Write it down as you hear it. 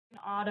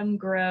autumn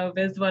grove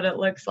is what it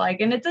looks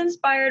like. And it's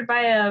inspired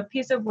by a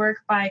piece of work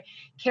by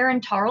Karen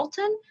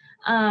Tarlton.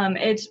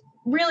 It's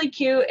really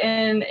cute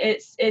and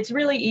it's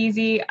really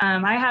easy.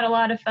 I had a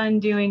lot of fun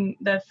doing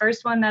the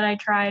first one that I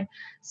tried,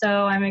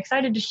 so I'm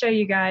excited to show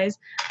you guys.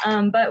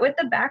 But with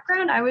the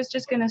background, I was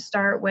just going to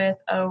start with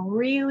a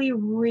really,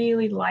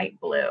 really light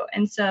blue.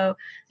 And so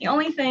the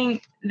only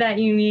thing that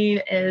you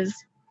need is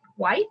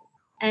white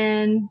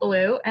and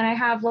blue. And I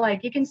have,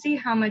 like, you can see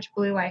how much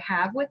blue I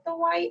have with the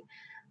white.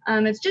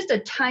 It's just a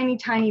tiny,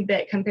 tiny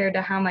bit compared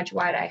to how much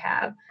white I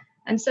have.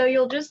 And so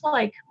you'll just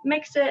like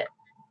mix it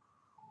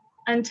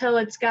until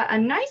it's got a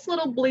nice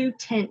little blue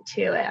tint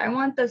to it. I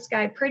want the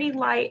sky pretty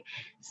light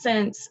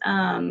since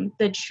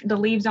the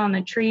leaves on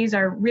the trees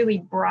are really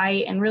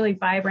bright and really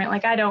vibrant.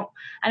 Like I don't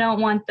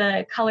want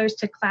the colors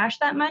to clash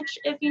that much,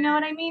 if you know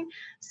what I mean.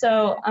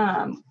 So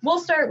we'll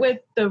start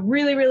with the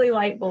really, really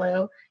light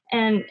blue.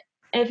 And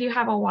if you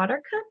have a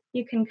water cup,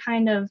 you can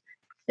kind of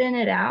thin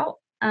it out,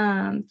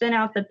 thin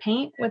out the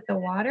paint with the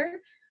water.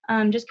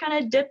 Just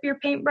kind of dip your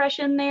paintbrush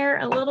in there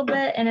a little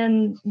bit,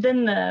 and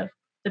then the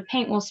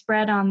paint will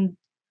spread on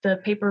the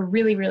paper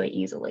really, really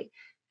easily.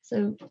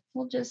 So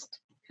we'll just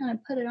kind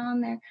of put it on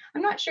there.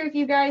 I'm not sure if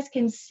you guys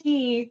can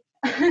see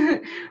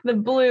the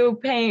blue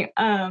paint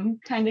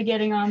kind of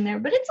getting on there,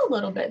 but it's a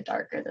little bit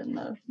darker than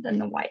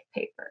the white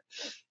paper.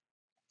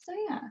 So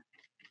yeah,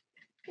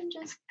 and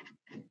just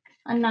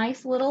a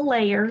nice little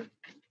layer.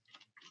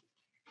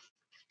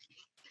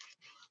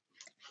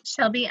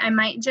 Shelby, I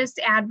might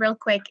just add real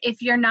quick,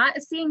 if you're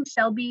not seeing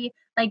Shelby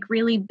like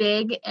really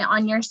big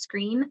on your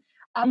screen,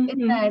 up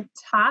in the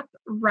top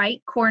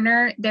right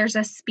corner, there's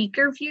a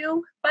speaker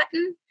view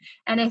button.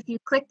 And if you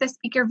click the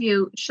speaker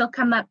view, she'll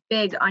come up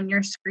big on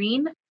your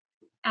screen.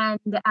 And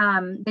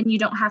then you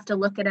don't have to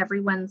look at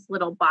everyone's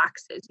little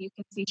boxes. You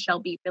can see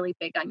Shelby really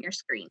big on your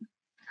screen.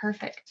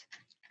 Perfect.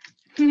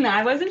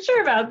 I wasn't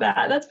sure about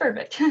that. That's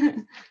perfect.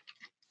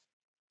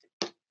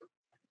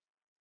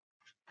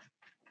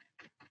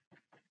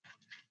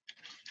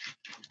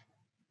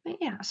 But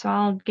yeah, so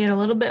I'll get a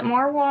little bit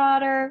more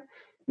water.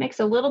 Mix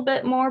a little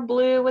bit more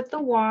blue with the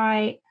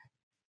white.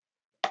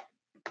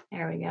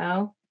 There we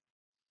go.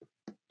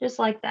 Just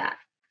like that.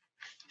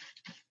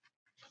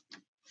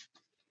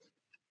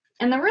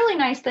 And the really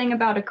nice thing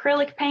about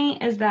acrylic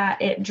paint is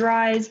that it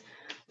dries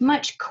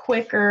much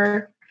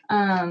quicker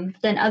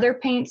than other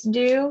paints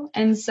do.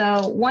 And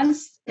so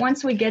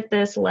once we get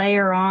this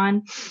layer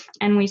on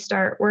and we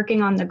start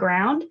working on the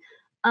ground,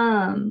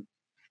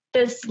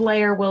 this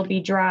layer will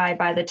be dry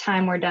by the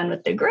time we're done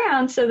with the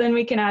ground, so then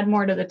we can add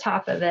more to the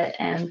top of it,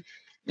 and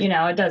you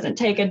know, it doesn't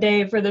take a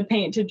day for the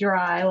paint to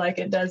dry like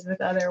it does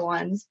with other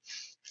ones.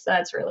 So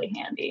that's really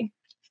handy.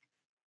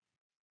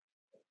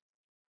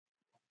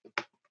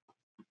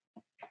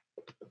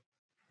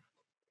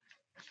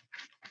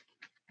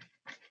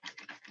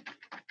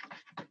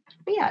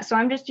 But yeah, so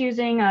I'm just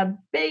using a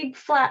big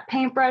flat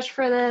paintbrush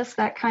for this.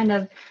 That kind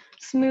of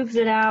smooths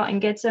it out and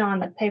gets it on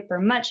the paper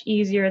much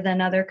easier than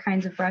other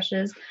kinds of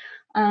brushes.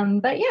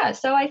 But yeah,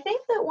 so I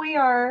think that we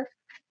are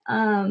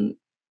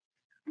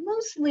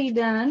mostly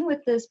done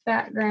with this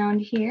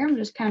background here. I'm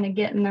just kind of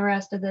getting the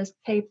rest of this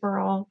paper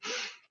all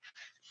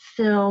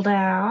filled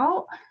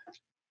out.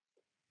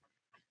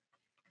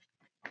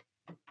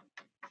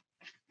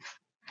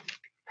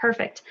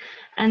 Perfect.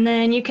 And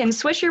then you can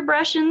swish your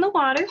brush in the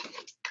water.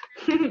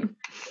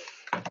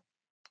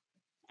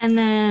 And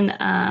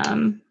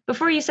then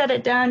before you set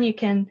it down, you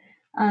can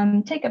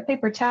take a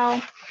paper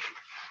towel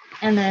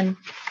and then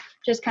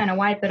just kind of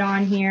wipe it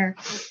on here.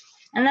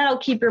 And that'll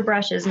keep your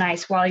brushes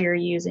nice while you're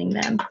using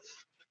them.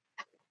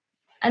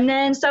 And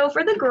then, so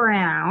for the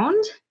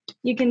ground,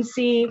 you can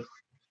see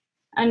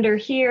under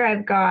here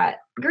I've got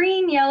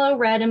green, yellow,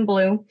 red, and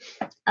blue.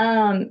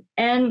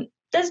 And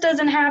this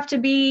doesn't have to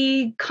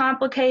be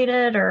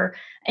complicated or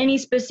any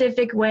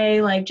specific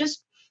way, like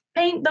just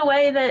paint the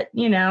way that,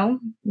 you know,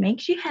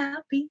 makes you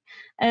happy.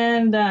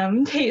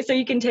 And so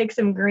you can take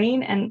some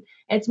green, and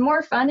it's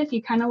more fun if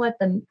you kind of let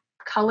the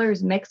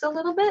colors mix a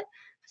little bit.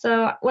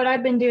 So what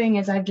I've been doing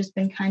is I've just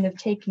been kind of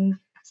taking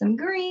some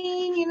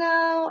green, you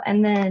know,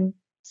 and then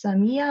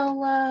some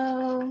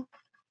yellow,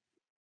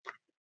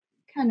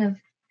 kind of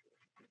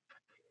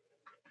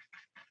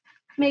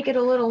make it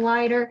a little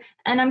lighter.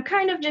 And I'm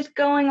kind of just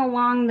going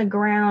along the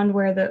ground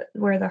where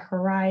the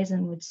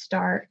horizon would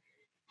start.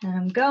 And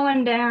I'm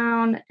going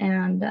down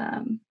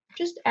and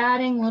just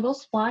adding little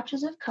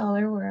splotches of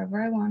color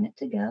wherever I want it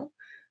to go.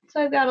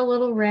 So I've got a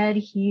little red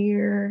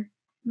here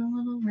and a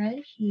little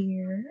red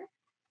here.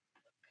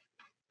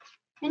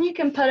 And you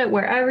can put it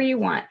wherever you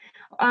want.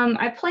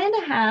 I plan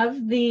to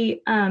have the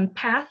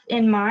path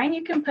in mind.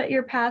 You can put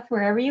your path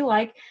wherever you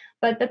like,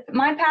 but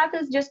my path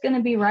is just going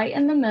to be right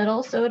in the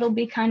middle, so it'll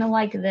be kind of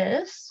like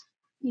this.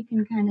 You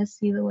can kind of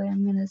see the way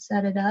I'm going to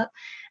set it up.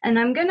 And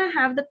I'm going to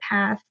have the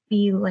path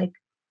be like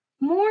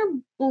more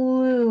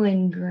blue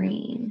and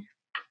green.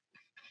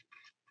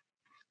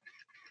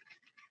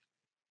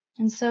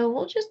 And so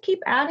we'll just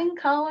keep adding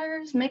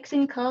colors,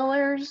 mixing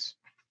colors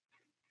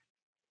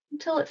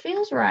until it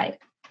feels right.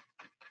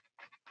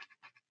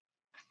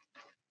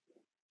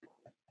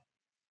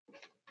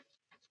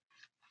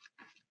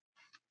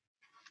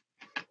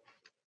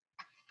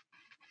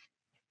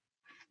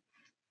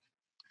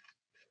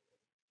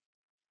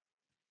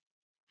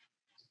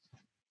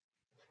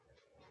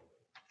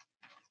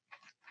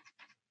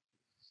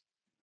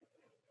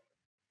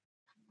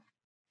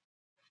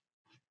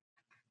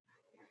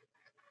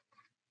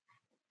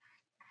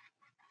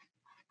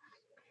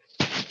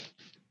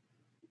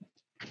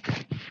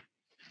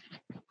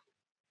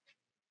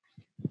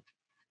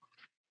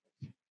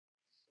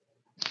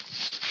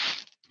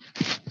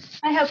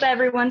 I hope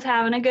everyone's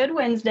having a good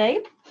Wednesday.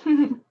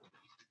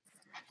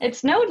 It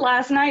snowed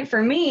last night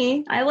for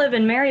me. I live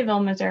in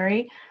Maryville,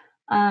 Missouri,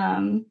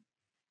 and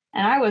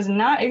I was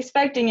not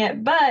expecting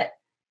it, but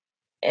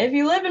if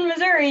you live in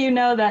Missouri, you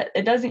know that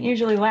it doesn't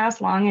usually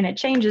last long and it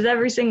changes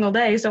every single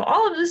day. So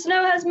all of the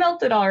snow has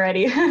melted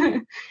already,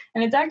 and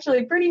it's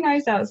actually pretty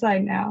nice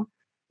outside now.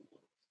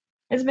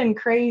 It's been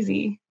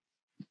crazy.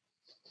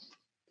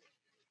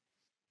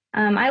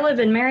 I live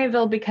in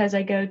Maryville because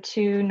I go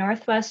to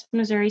Northwest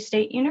Missouri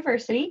State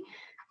University,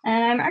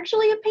 and I'm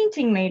actually a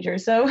painting major,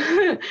 so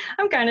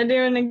I'm kind of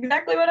doing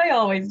exactly what I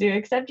always do,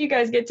 except you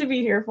guys get to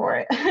be here for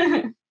it.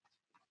 I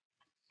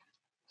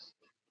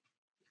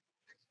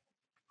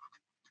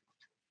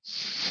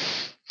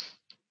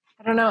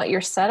don't know what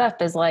your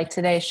setup is like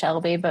today,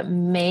 Shelby, but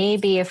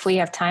maybe if we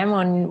have time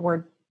when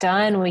we're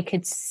done, we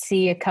could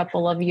see a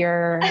couple of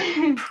your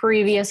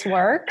previous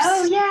works.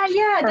 Oh,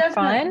 yeah, for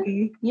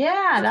definitely. Fun.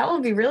 Yeah, that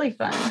will be really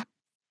fun.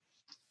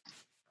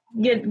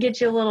 Get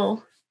you a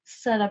little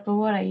setup of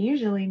what I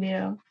usually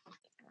do.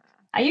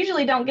 I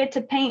usually don't get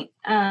to paint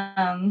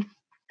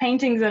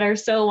paintings that are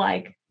so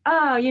like,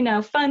 oh, you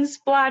know, fun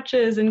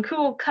splotches and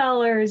cool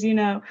colors, you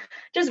know,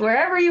 just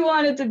wherever you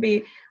want it to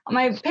be.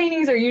 My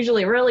paintings are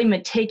usually really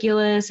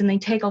meticulous and they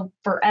take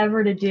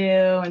forever to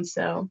do. And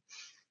so,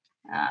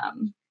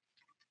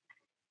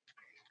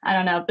 I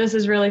don't know, this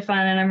is really fun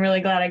and I'm really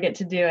glad I get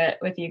to do it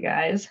with you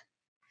guys.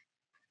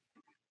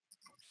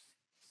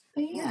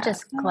 But yeah, I'm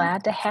just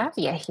glad to have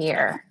you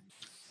here.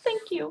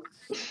 Thank you.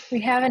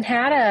 We haven't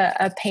had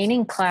a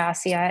painting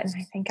class yet, and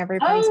I think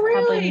everybody's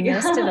probably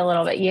missed it a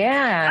little bit.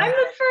 Yeah. I'm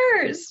the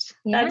first.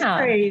 Yeah.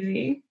 That's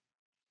crazy.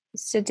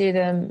 Used to do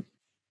them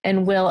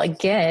and will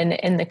again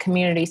in the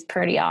communities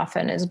pretty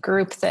often as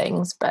group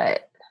things,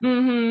 but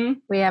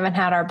we haven't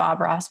had our Bob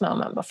Ross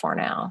moment before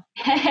now.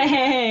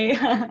 Hey,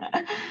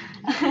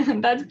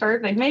 that's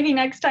perfect. Maybe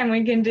next time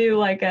we can do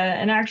like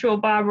an actual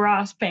Bob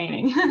Ross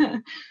painting.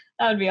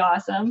 That would be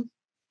awesome.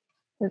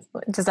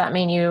 Does that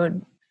mean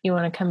you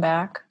want to come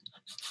back?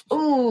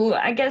 Ooh,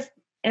 I guess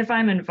if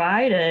I'm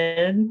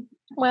invited.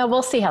 Well,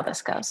 we'll see how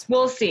this goes.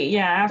 We'll see.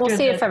 Yeah, we'll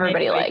see if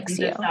everybody likes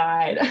you.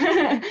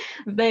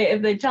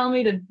 If they tell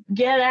me to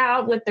get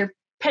out with their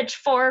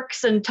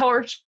pitchforks and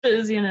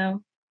torches, you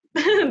know,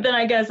 then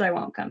I guess I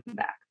won't come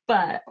back.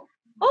 But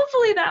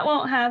hopefully that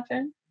won't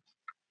happen.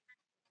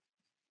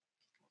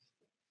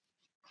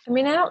 I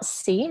mean, I don't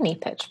see any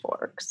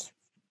pitchforks.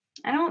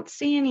 I don't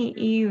see any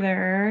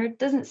either. It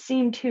doesn't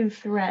seem too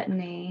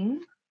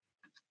threatening.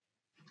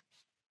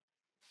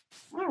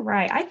 All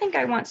right, I think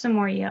I want some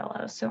more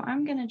yellow, so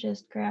I'm gonna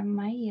just grab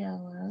my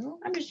yellow.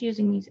 I'm just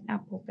using these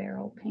apple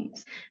barrel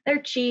paints.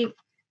 They're cheap,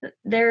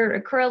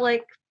 they're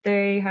acrylic,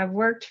 they have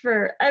worked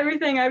for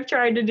everything I've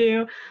tried to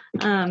do.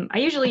 I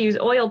usually use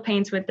oil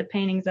paints with the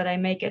paintings that I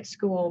make at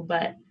school,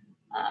 but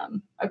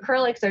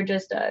acrylics are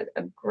just a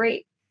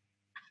great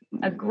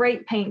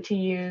paint to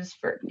use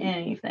for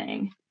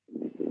anything.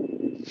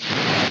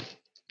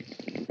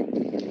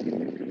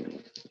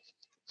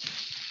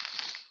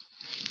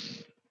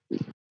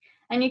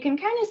 And you can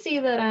kind of see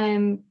that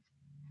I'm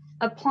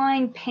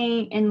applying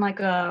paint in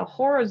like a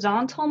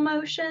horizontal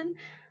motion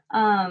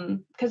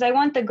because I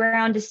want the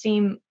ground to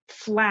seem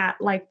flat,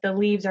 like the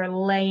leaves are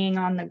laying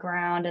on the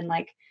ground and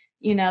like,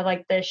 you know,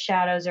 like the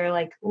shadows are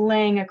like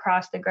laying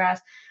across the grass.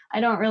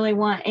 I don't really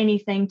want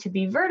anything to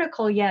be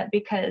vertical yet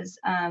because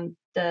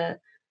the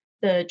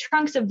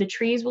trunks of the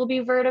trees will be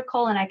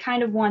vertical, and I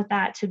kind of want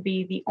that to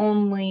be the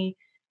only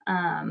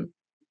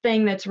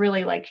thing that's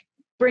really like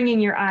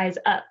bringing your eyes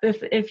up,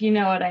 if you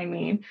know what I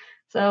mean.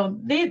 So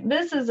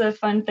this is a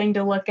fun thing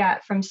to look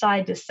at from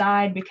side to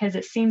side because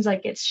it seems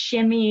like it's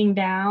shimmying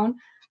down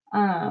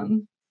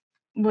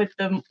with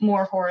the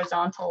more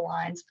horizontal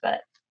lines,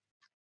 but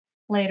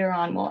later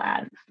on we'll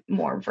add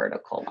more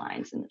vertical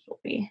lines and it will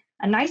be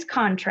a nice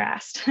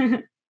contrast. All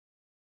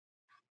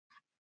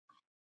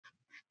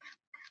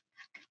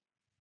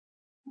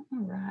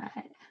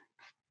right.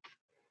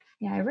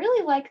 Yeah, I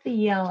really like the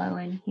yellow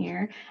in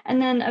here.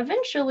 And then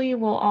eventually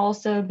we'll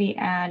also be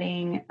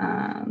adding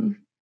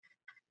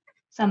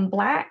some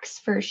blacks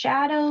for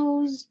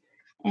shadows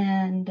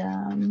and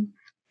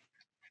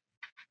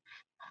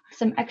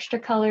some extra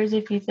colors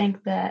if you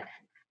think that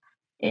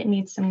it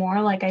needs some more.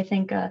 Like I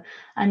think a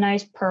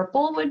nice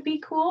purple would be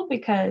cool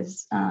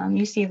because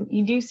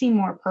you do see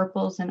more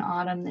purples in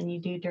autumn than you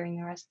do during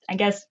the rest. I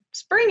guess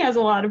spring has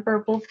a lot of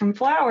purple from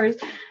flowers,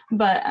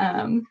 but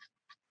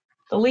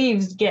the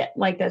leaves get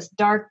like this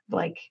dark,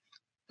 like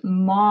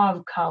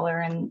mauve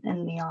color in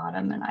the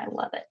autumn, and I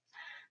love it.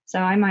 So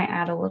I might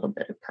add a little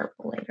bit of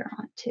purple later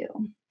on too.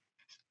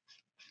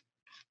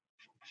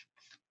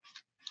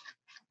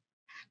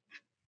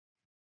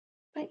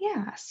 But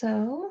yeah,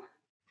 so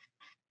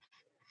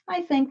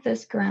I think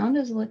this ground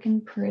is looking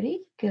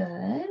pretty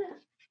good.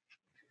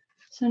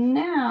 So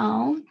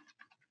now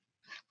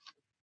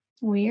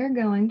we are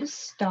going to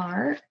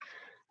start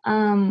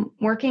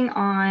working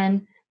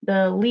on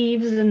the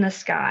leaves in the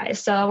sky.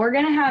 So we're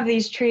going to have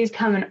these trees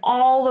coming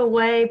all the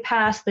way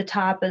past the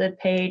top of the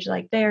page.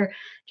 Like they're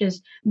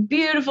just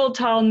beautiful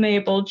tall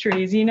maple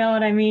trees. You know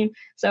what I mean?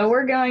 So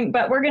we're going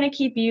to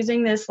keep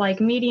using this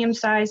like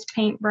medium-sized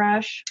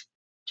paintbrush,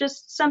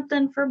 just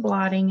something for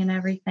blotting and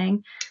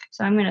everything.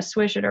 So I'm going to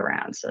swish it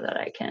around so that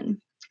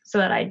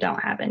I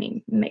don't have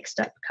any mixed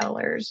up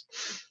colors.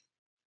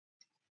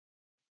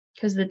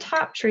 Because the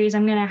top trees,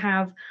 I'm going to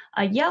have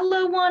a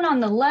yellow one on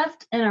the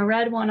left and a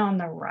red one on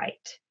the right.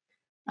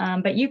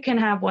 But you can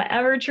have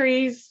whatever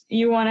trees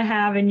you want to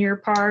have in your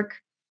park.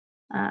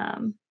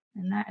 And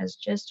that is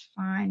just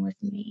fine with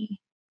me.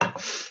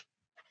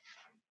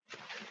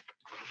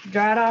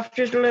 Dry it off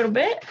just a little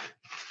bit.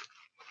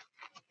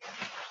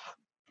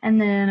 And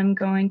then I'm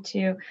going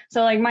to,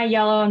 so like my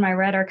yellow and my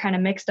red are kind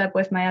of mixed up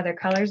with my other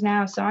colors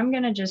now. So I'm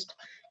going to just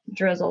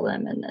drizzle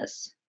them in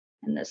this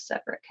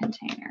separate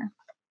container.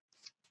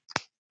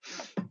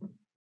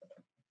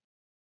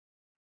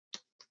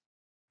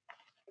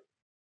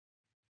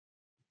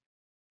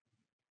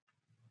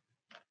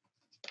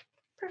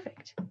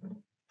 Perfect.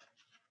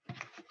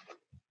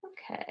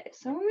 Okay,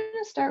 so I'm going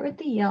to start with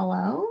the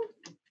yellow.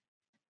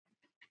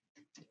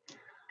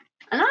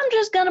 And I'm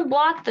just going to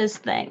blot this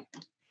thing.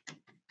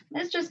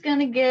 It's just going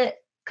to get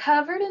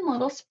covered in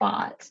little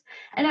spots.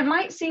 And it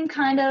might seem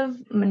kind of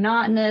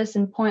monotonous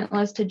and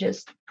pointless to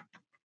just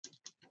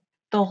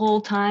the whole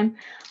time.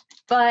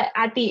 But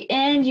at the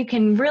end, you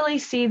can really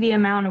see the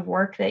amount of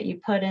work that you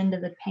put into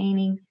the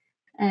painting.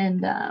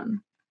 And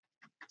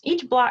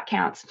each blot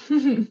counts.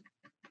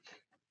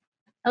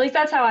 At least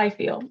that's how I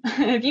feel.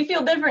 If you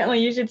feel differently,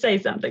 you should say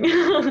something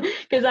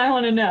because I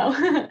want to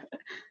know.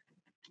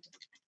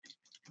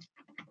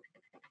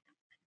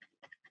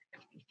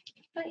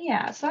 But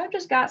yeah, so I've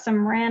just got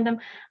some random,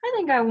 I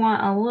think I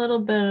want a little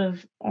bit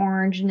of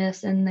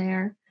orangeness in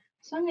there.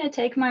 So I'm going to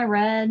take my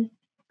red.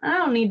 I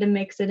don't need to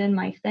mix it in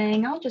my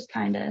thing. I'll just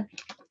kind of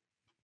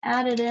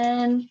add it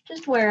in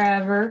just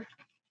wherever.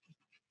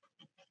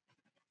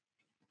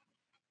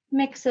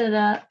 Mix it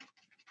up.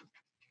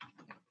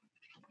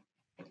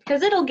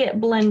 Because it'll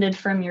get blended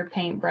from your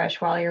paintbrush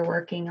while you're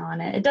working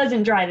on it. It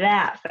doesn't dry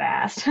that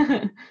fast.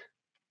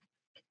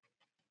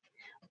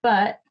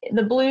 But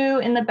the blue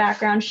in the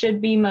background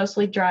should be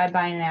mostly dry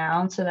by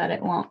now so that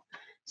it won't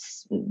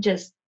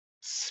just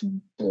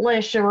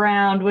splish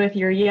around with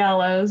your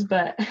yellows,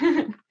 but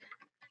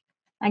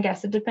I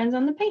guess it depends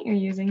on the paint you're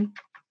using.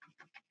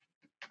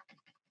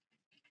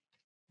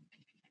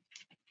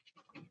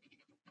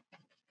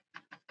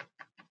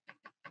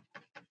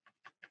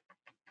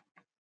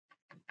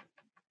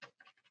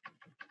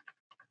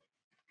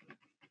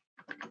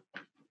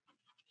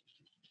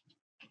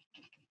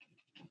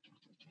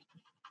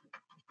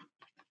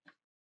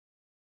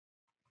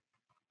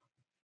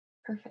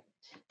 Perfect.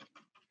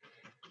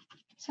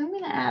 So I'm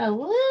going to add a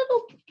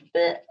little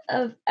bit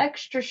of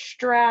extra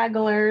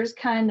stragglers,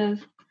 kind of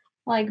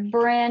like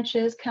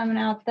branches coming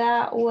out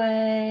that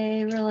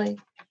way, really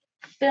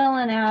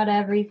filling out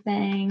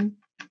everything.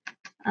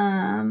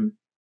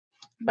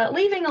 But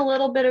leaving a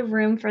little bit of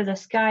room for the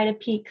sky to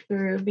peek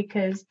through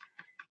because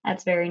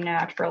that's very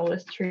natural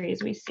with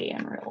trees we see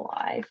in real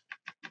life.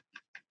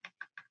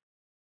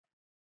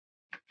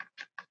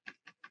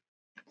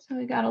 So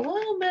we got a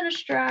little bit of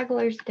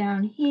stragglers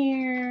down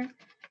here.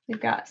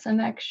 We've got some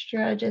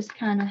extra just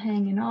kind of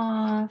hanging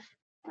off.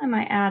 I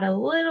might add a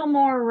little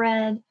more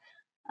red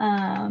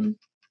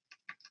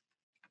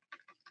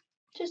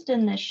just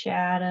in the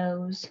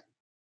shadows.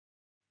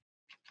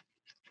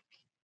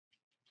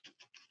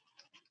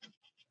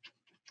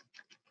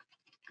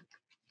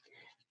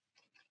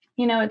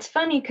 You know, it's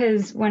funny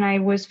because when I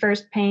was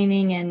first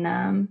painting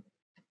in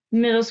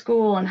middle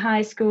school and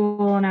high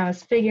school and I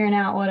was figuring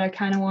out what I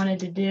kind of wanted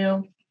to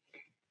do,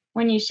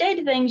 when you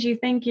shade things, you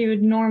think you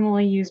would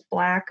normally use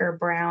black or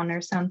brown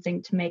or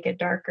something to make it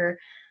darker.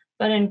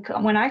 But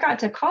when I got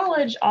to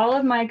college, all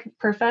of my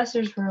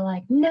professors were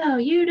like, no,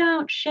 you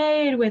don't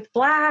shade with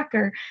black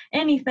or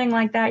anything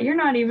like that. You're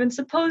not even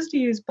supposed to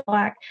use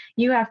black.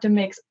 You have to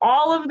mix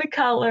all of the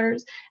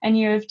colors and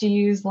you have to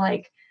use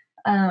like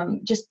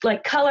just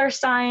like color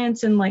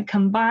science and like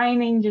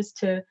combining just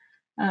to,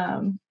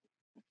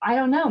 I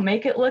don't know,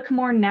 make it look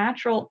more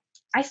natural.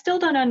 I still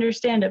don't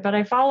understand it, but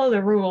I follow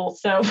the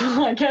rules, so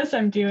I guess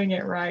I'm doing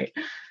it right.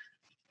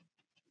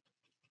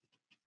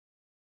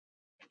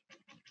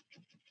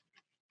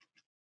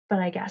 But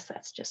I guess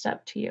that's just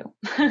up to you.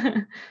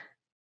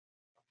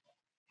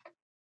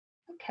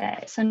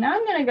 Okay, so now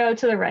I'm going to go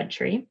to the red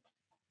tree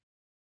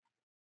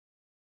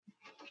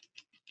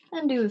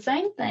and do the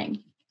same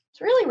thing.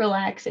 It's really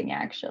relaxing,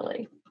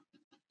 actually.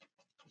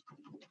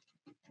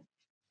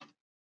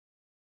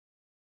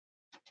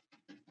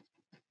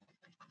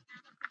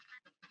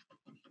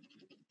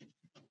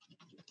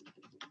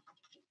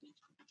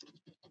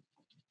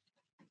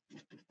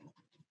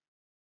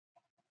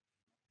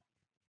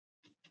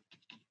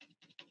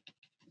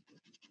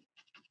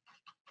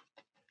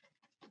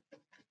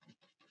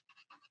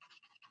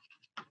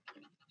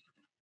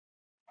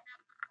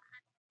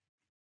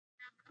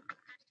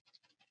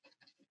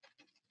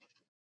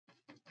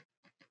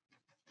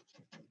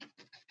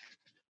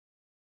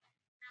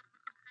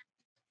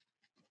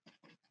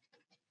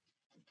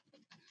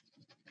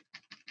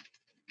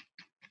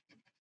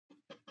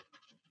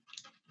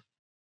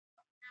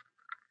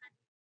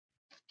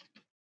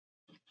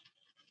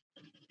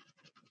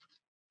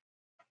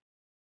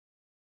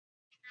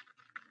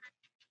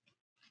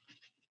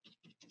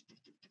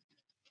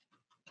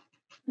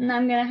 And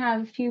I'm gonna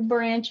have a few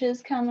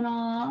branches coming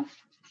off.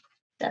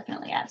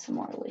 Definitely add some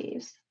more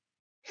leaves.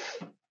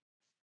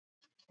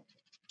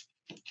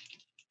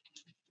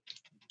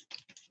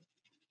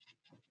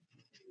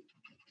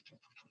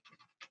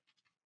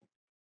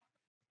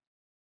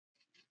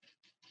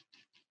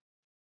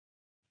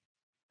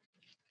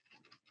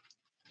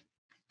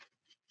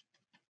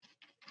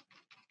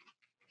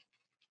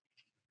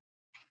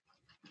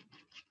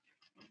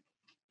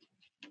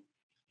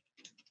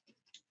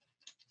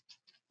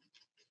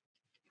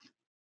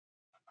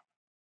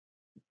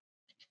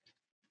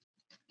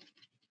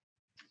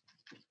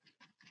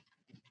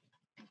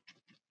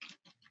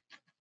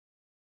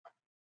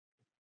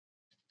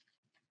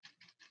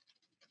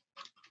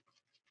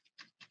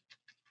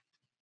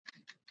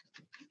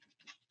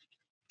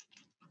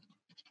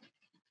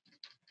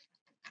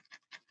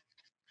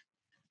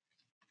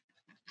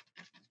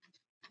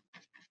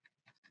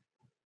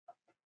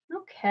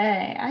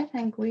 Okay, I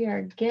think we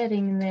are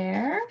getting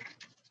there.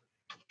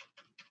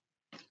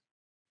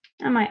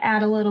 I might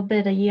add a little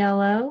bit of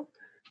yellow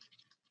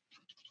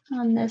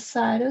on this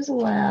side as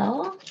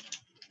well.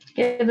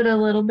 Give it a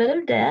little bit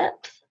of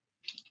depth.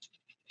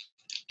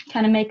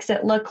 Kind of makes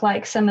it look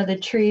like some of the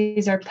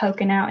trees are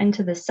poking out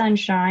into the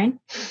sunshine.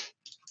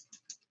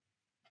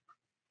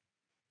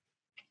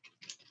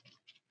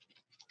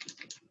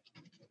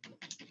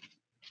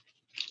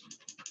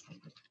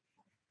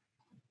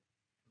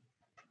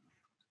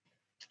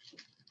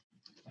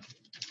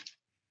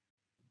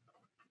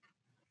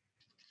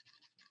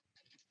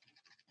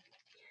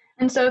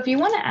 And so if you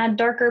want to add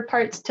darker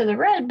parts to the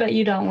red, but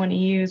you don't want to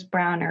use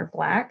brown or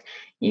black,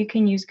 you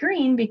can use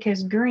green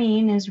because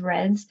green is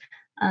red's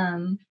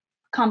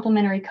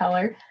complementary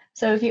color.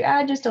 So if you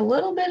add just a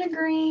little bit of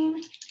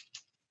green,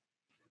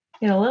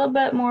 get a little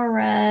bit more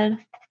red,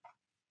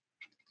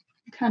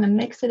 kind of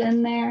mix it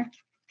in there.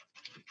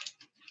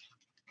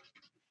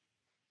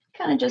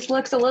 Kind of just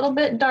looks a little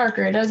bit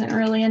darker. It doesn't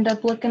really end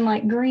up looking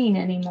like green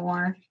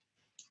anymore.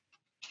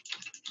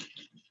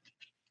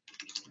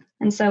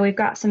 And so we've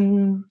got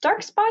some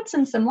dark spots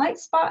and some light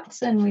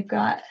spots, and we've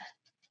got,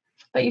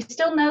 but you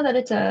still know that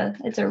it's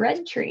a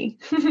red tree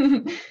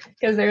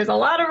because there's a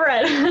lot of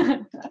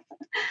red.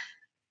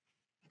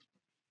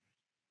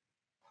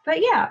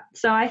 But yeah,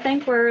 so I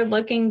think we're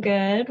looking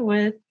good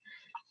with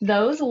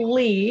those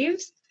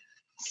leaves.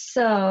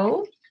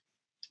 So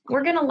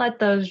we're gonna let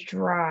those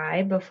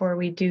dry before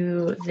we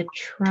do the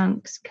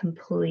trunks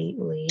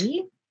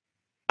completely.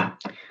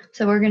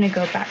 So we're gonna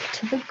go back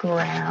to the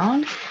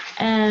ground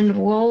and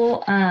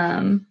we'll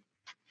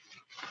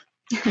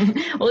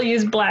we'll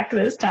use black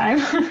this time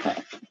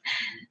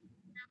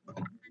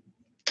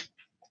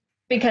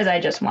because I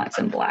just want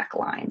some black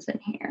lines in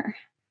here.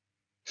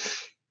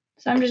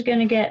 So I'm just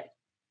gonna get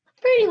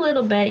a pretty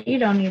little bit, you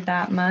don't need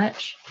that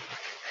much.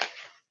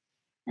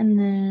 And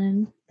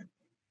then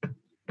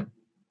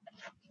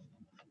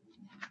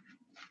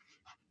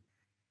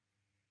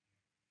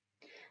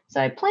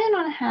so I plan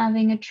on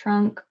having a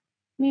trunk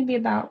maybe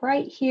about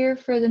right here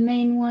for the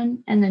main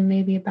one, and then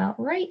maybe about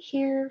right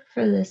here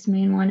for this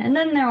main one, and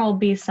then there will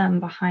be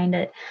some behind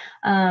it.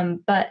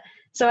 But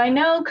so I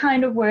know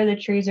kind of where the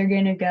trees are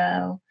going to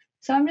go.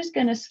 So I'm just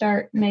going to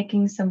start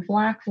making some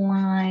black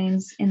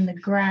lines in the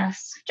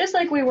grass, just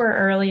like we were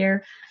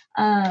earlier.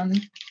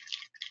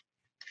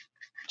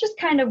 Just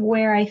kind of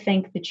where I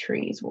think the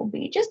trees will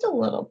be, just a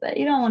little bit.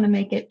 You don't want to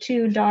make it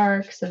too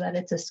dark so that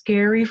it's a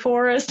scary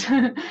forest,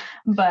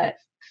 but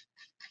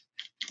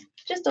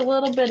just a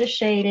little bit of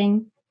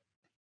shading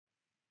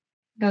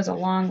goes a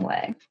long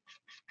way.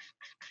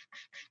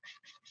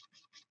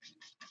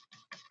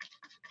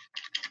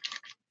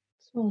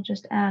 So we'll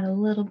just add a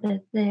little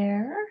bit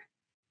there.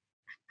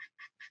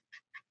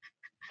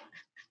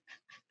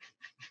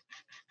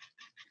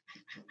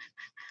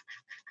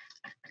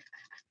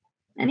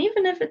 And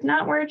even if it's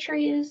not where a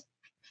tree is,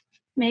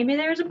 maybe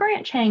there's a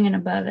branch hanging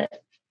above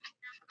it.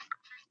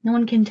 No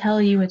one can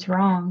tell you it's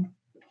wrong.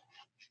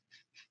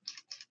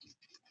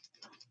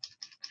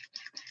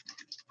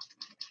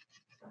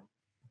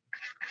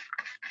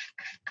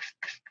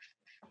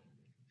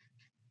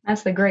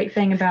 That's the great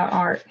thing about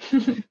art.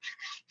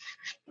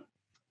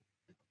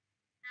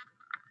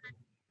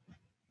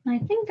 I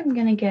think I'm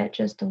going to get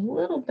just a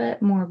little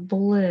bit more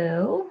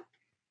blue.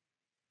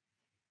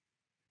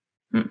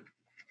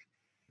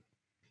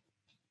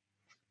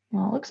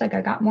 Well, it looks like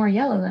I got more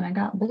yellow than I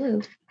got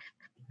blue.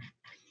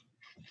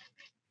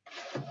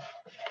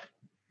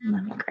 I'm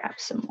going to grab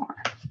some more.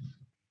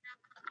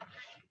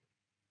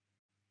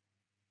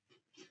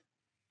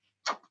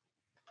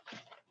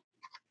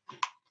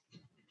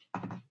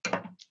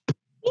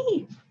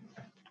 Eee.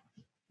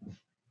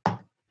 A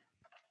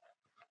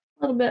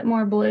little bit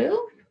more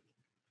blue.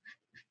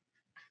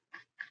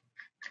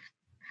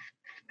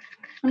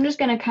 I'm just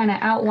going to kind of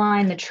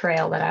outline the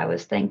trail that I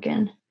was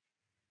thinking.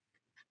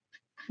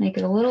 Make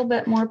it a little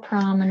bit more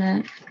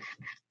prominent.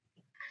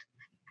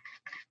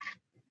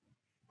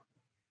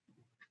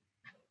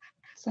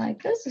 It's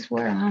like, this is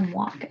where I'm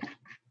walking.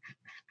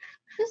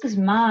 This is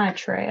my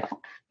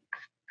trail.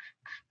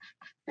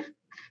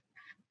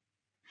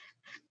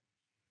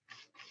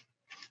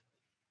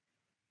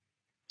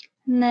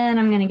 And then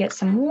I'm going to get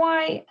some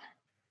white,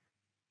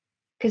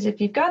 because if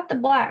you've got the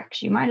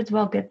blacks, you might as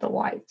well get the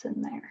whites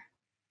in there.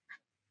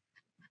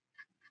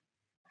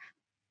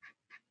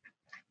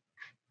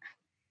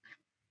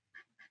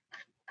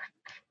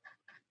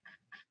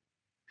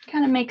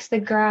 Kind of makes the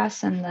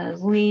grass and the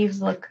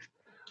leaves look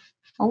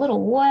a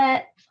little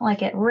wet,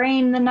 like it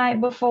rained the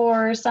night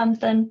before or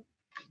something.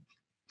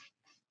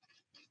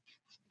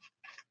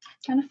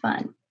 Kind of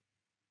fun.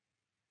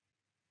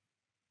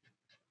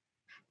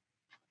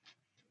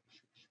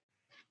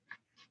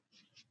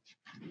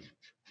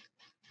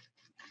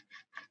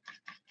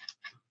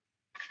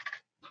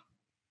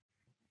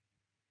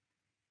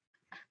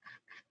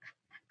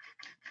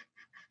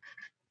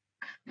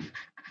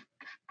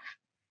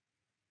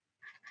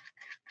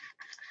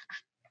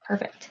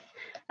 Perfect.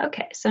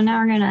 Okay, so now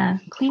we're gonna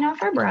clean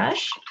off our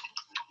brush.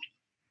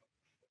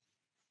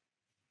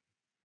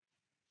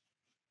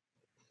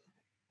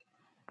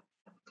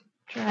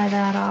 Dry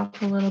that off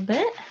a little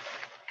bit.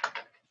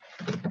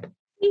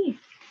 Eee.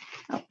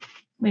 Oh,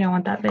 we don't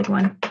want that big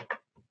one.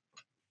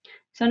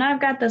 So now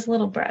I've got this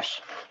little brush.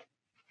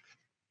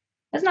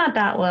 It's not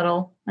that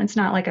little. It's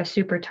not like a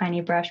super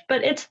tiny brush,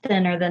 but it's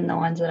thinner than the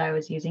ones that I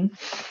was using.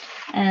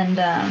 And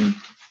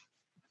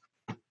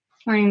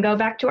we're gonna go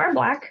back to our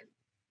black.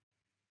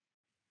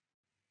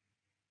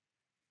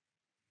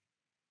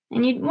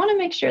 And you want to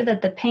make sure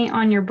that the paint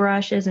on your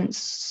brush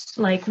isn't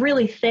like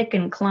really thick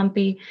and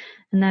clumpy,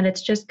 and that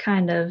it's just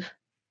kind of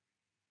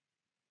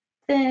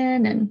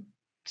thin and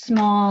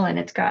small, and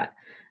it's got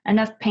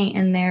enough paint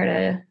in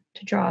there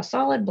to draw a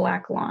solid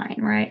black line,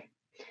 right?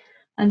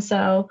 And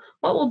so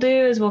what we'll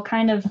do is we'll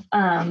kind of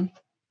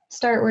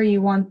start where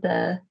you want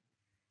the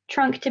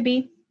trunk to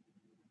be.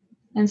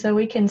 And so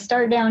we can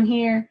start down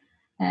here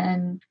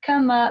and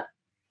come up,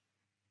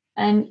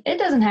 and it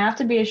doesn't have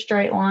to be a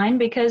straight line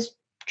because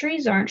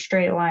trees aren't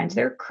straight lines.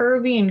 They're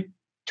curvy and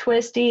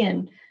twisty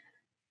and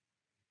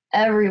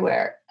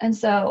everywhere. And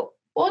so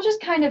we'll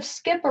just kind of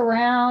skip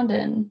around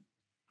and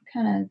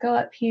kind of go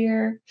up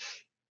here.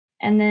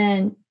 And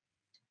then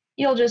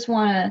you'll just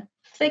want to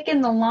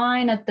thicken the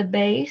line at the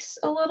base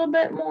a little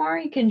bit more.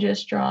 You can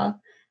just draw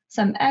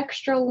some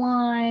extra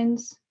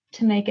lines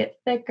to make it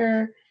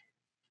thicker,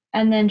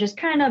 and then just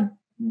kind of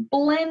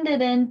blend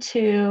it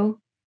into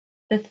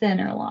the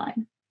thinner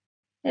line,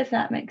 if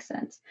that makes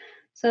sense.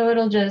 So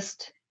it'll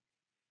just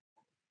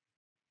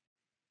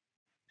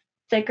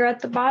thicker at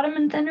the bottom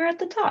and thinner at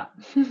the top.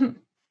 And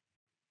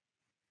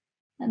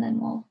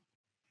then we'll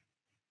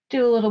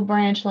do a little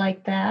branch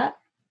like that.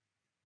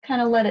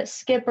 Kind of let it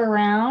skip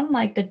around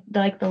like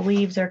the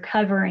leaves are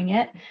covering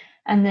it.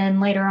 And then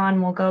later on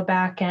we'll go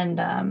back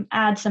and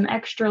add some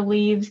extra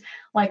leaves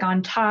like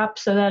on top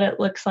so that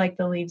it looks like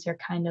the leaves are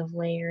kind of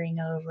layering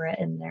over it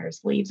and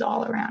there's leaves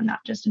all around,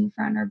 not just in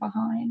front or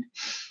behind.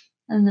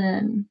 And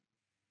then,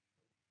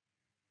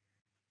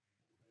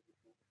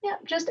 yeah,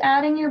 just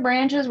adding your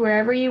branches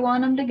wherever you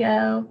want them to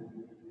go.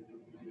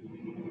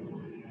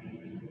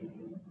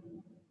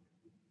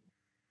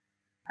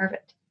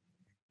 Perfect.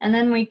 And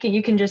then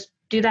you can just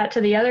do that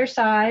to the other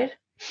side.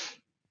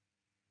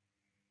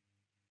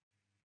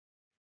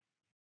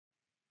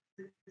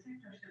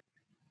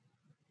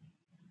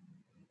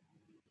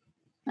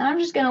 And I'm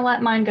just going to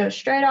let mine go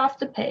straight off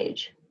the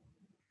page.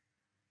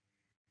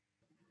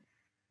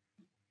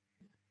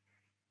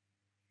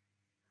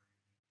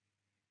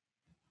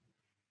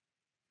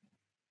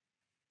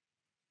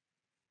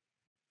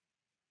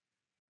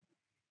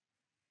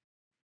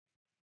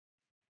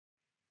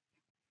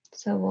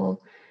 So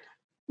we'll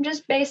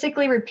just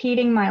basically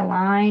repeating my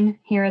line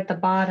here at the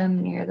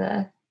bottom near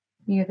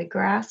the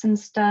grass and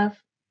stuff,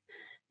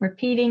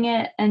 repeating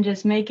it and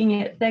just making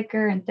it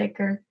thicker and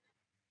thicker,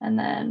 and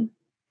then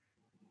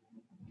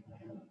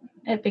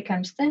it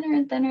becomes thinner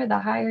and thinner the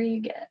higher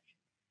you get.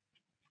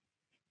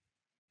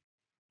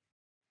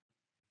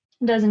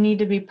 It doesn't need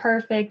to be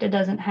perfect. It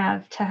doesn't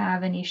have to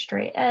have any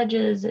straight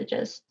edges.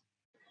 It's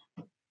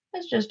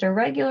just a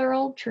regular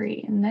old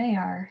tree, and they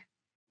are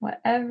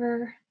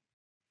whatever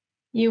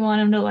you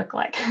want them to look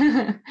like.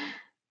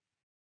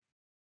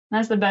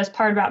 That's the best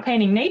part about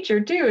painting nature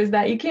too, is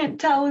that you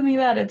can't tell me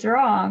that it's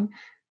wrong.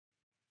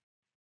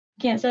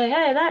 You can't say,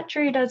 hey, that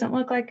tree doesn't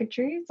look like a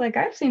tree. It's like,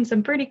 I've seen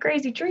some pretty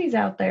crazy trees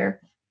out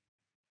there.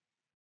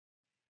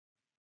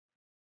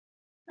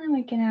 And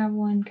we can have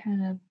one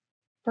kind of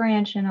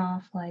branching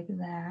off like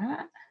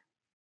that.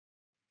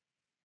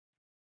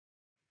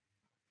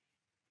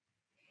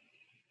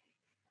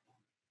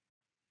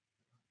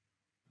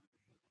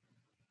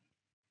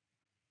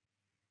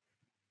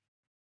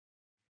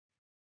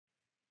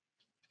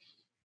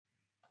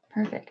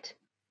 Perfect.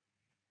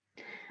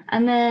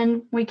 And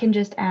then we can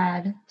just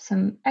add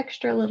some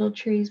extra little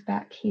trees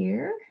back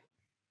here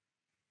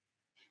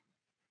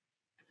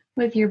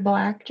with your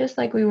black, just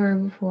like we were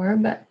before,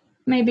 but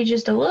maybe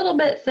just a little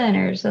bit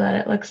thinner so that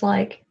it looks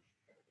like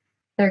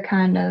they're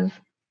kind of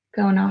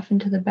going off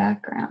into the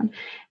background.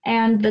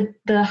 And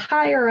the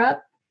higher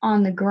up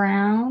on the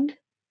ground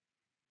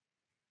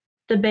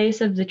the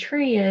base of the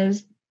tree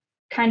is,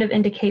 kind of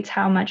indicates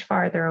how much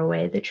farther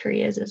away the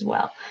tree is as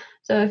well.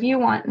 So if you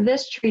want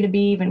this tree to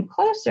be even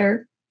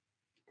closer,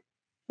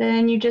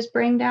 then you just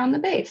bring down the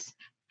base.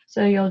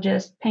 So you'll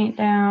just paint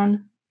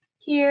down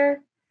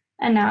here,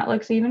 and now it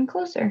looks even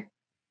closer.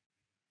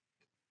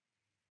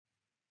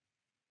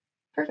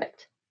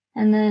 Perfect.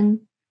 And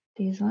then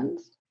these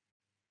ones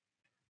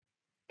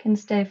can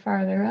stay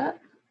farther up.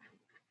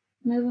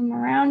 Move them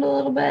around a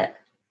little bit.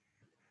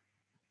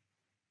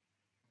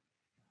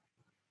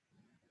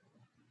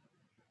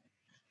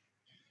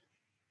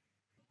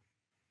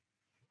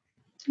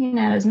 You can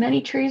add as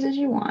many trees as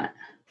you want.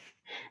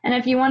 And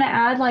if you want to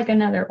add like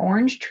another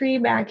orange tree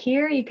back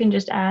here, you can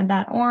just add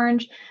that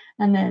orange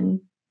and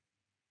then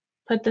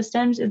put the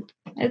stems.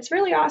 It's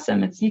really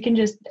awesome. You can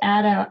just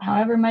add out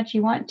however much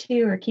you want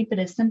to, or keep it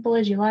as simple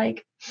as you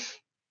like.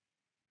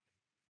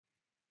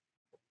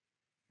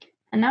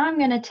 And now I'm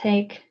going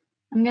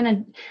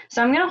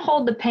to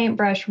hold the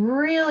paintbrush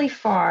really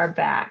far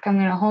back. I'm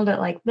going to hold it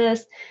like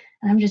this,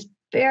 and I'm just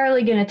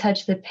barely going to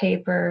touch the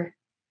paper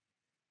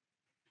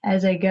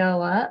as I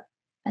go up,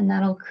 and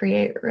that'll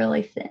create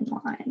really thin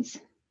lines.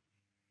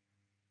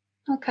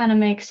 I'll kind of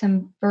make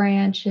some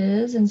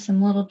branches and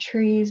some little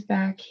trees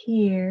back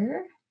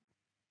here.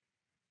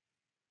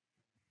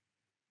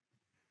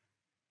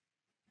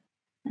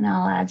 And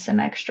I'll add some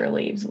extra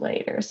leaves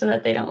later so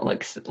that they don't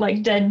look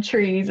like dead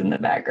trees in the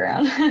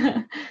background.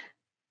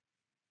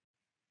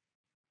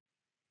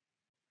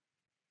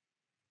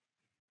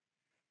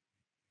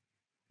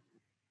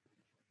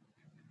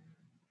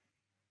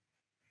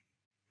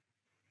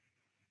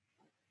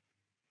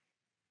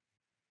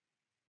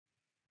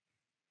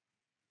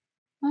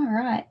 All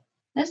right,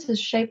 this is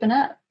shaping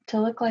up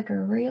to look like a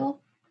real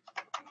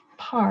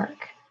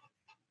park.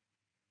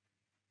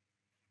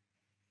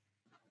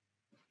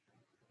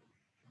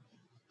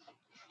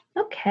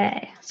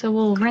 Okay, so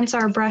we'll rinse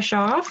our brush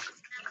off.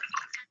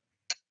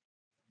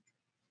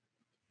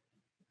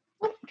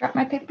 Oh, drop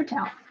my paper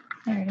towel.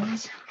 There it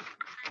is.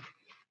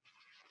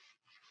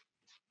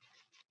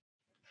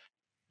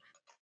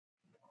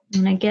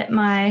 I'm gonna get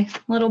my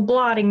little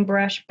blotting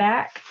brush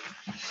back,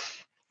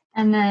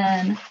 and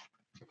then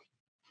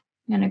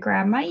I'm gonna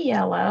grab my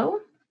yellow,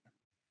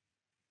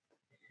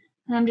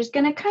 and I'm just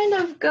gonna kind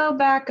of go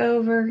back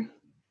over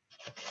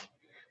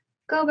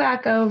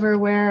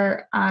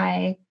where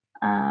I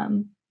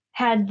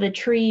had the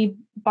tree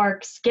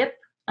bark skip,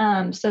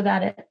 so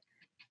that it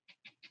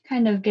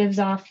kind of gives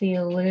off the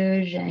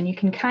illusion. You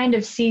can kind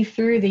of see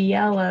through the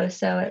yellow,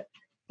 so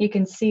you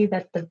can see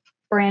that the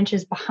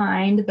branches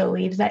behind the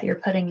leaves that you're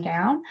putting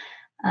down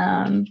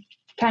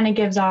kind of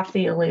gives off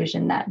the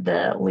illusion that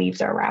the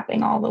leaves are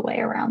wrapping all the way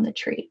around the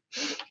tree.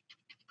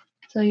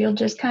 So you'll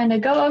just kind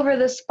of go over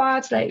the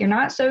spots that you're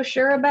not so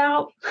sure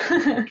about.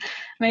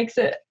 Makes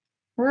it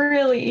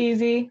really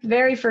easy,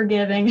 very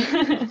forgiving.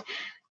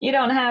 You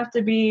don't have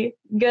to be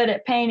good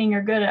at painting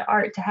or good at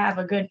art to have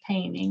a good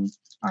painting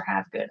or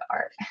have good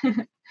art.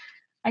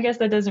 I guess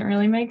that doesn't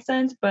really make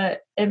sense,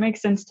 but it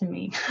makes sense to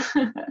me.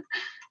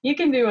 You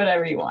can do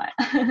whatever you want,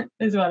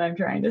 is what I'm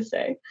trying to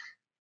say.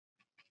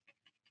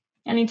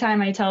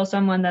 Anytime I tell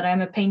someone that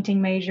I'm a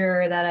painting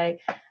major or that I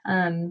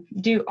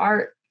do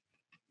art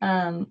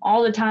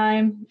all the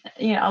time,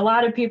 you know, a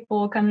lot of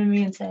people come to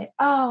me and say,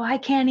 "Oh, I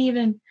can't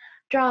even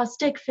draw a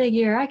stick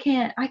figure. I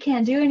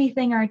can't do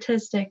anything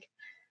artistic."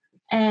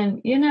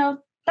 And you know,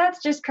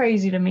 that's just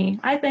crazy to me.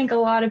 I think a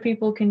lot of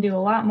people can do a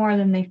lot more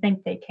than they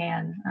think they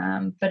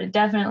can, but it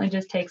definitely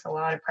just takes a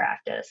lot of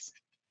practice.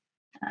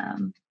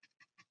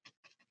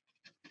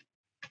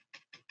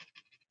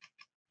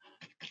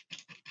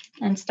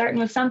 And starting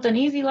with something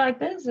easy like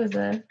this is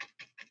a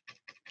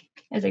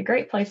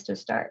great place to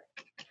start.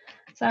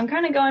 So I'm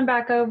kind of going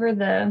back over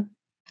the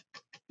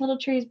little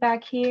trees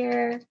back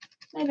here.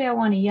 Maybe I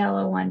want a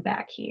yellow one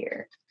back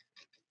here.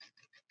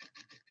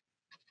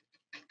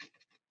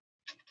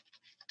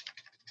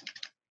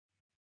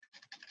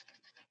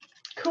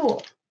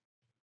 Cool.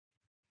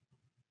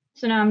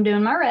 So now I'm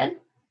doing my red.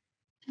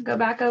 Go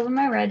back over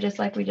my red just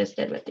like we just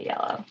did with the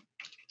yellow.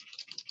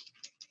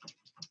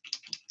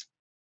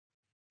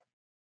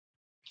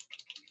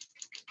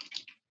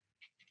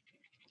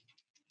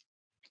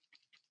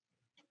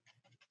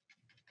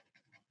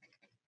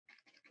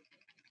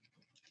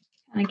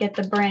 And get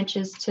the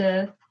branches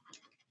to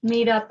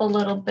meet up a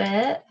little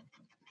bit.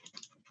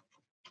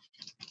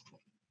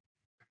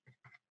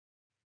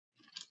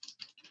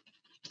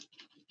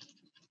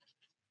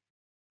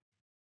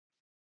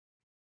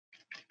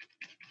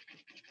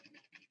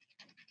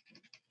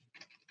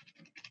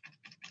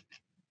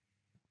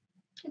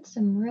 Get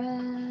some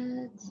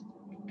reds.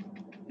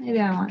 Maybe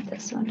I want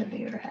this one to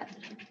be red.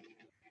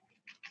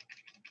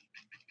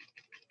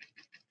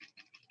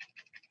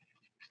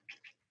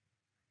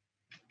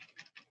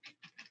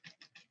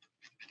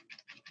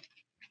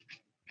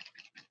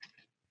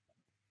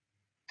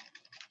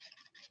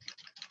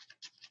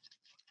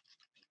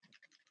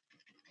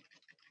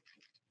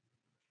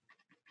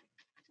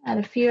 Add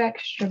a few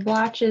extra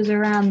blotches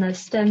around the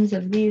stems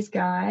of these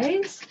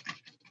guys.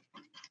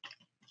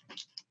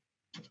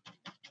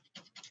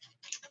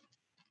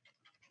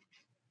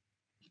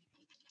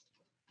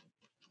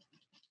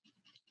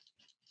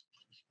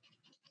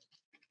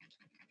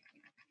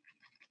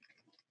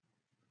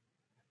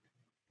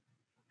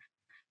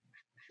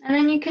 And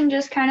then you can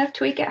just kind of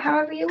tweak it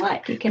however you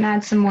like. You can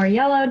add some more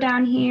yellow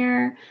down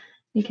here.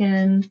 You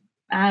can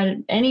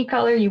add any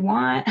color you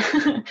want.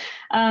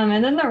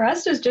 And then the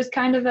rest is just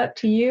kind of up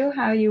to you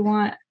how you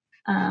want,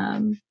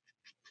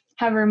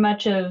 however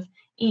much of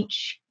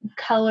each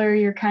color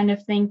you're kind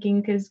of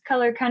thinking, because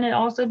color kind of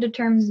also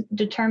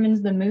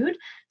determines the mood.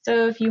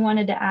 So if you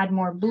wanted to add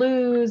more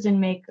blues and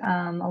make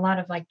a lot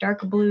of like dark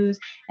blues,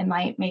 it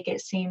might make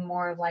it seem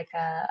more of like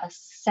a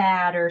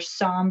sad or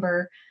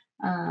somber,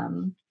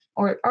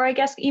 or I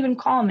guess even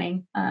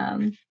calming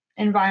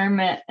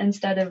environment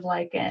instead of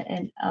like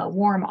a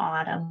warm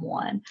autumn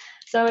one.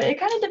 So it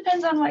kind of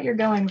depends on what you're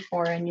going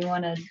for, and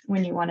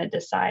when you want to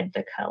decide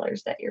the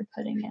colors that you're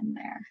putting in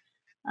there.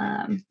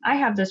 I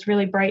have this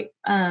really bright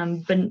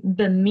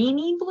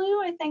Bimini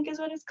blue, I think is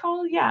what it's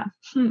called. Yeah,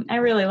 I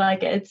really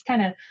like it. It's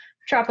kind of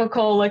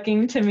tropical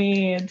looking to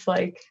me. It's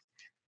like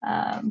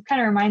kind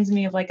of reminds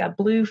me of like a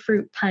blue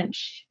fruit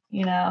punch,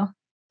 you know.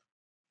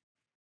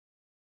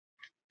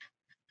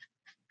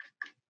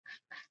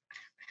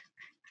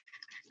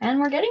 And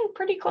we're getting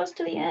pretty close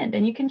to the end,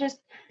 and you can just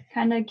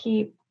kind of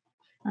keep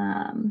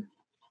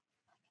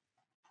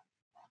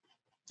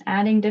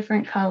adding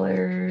different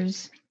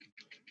colors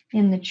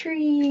in the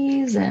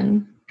trees,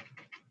 and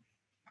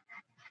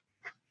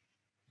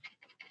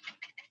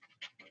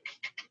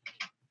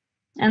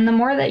the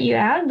more that you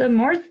add, the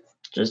more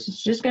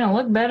it's just going to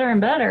look better and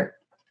better.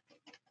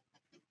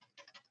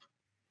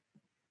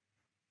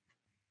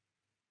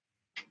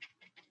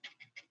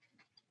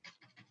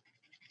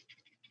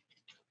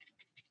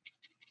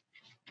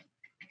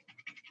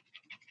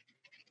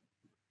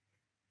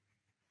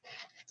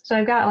 So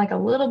I've got like a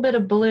little bit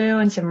of blue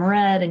and some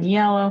red and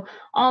yellow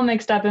all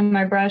mixed up in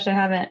my brush. I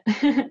haven't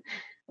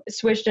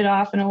swished it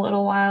off in a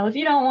little while. If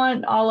you don't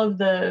want all of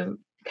the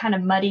kind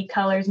of muddy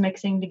colors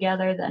mixing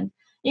together, then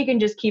you can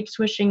just keep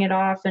swishing it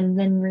off and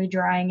then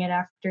redrying it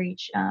after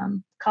each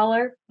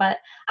color. But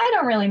I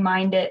don't really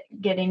mind it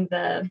getting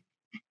the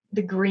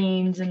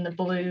greens and the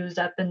blues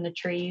up in the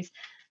trees.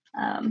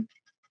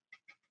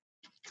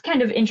 It's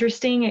kind of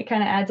interesting. It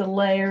kind of adds a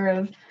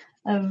layer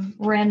of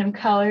random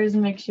colors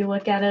and makes you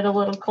look at it a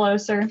little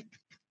closer,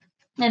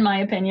 in my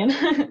opinion.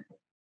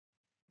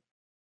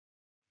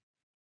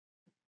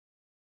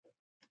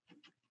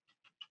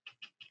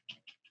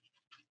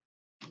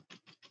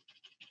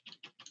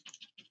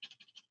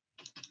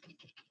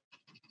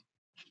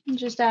 I'm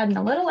just adding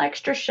a little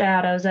extra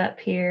shadows up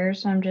here,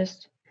 so I'm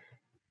just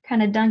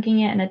kind of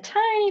dunking it in a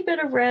tiny bit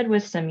of red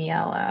with some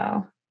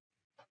yellow.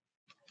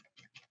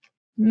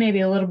 Maybe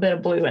a little bit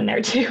of blue in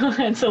there too.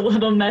 It's a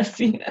little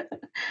messy.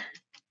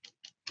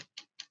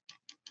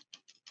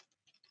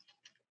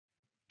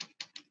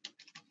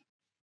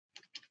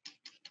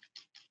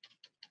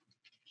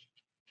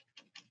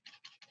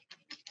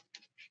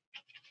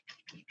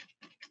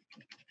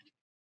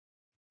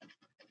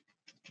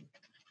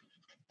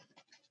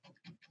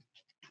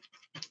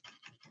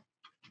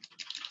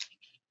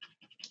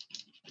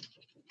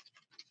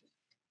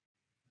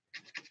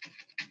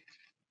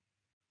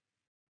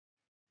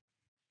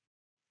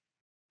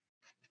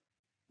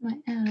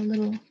 Might add a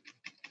little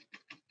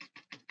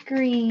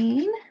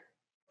green.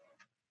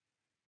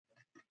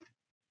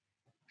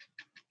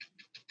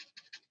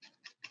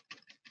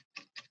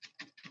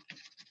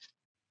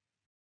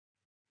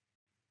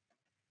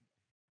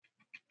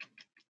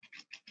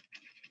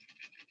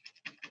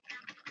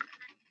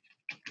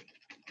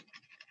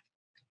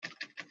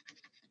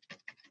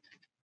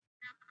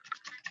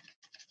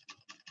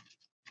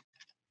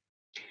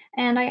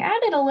 And I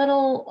added a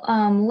little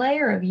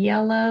layer of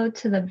yellow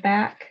to the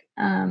back,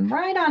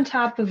 right on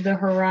top of the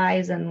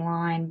horizon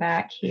line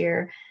back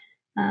here.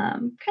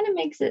 Kind of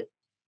makes it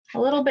a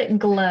little bit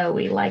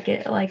glowy, like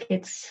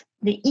it's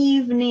the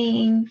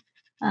evening,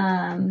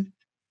 and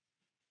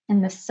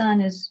the sun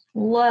is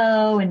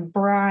low and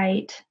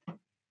bright.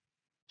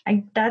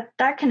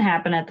 That can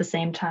happen at the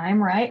same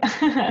time, right?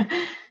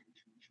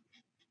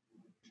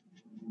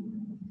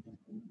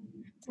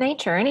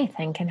 Nature,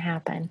 anything can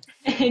happen.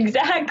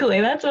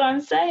 Exactly, that's what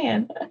I'm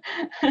saying.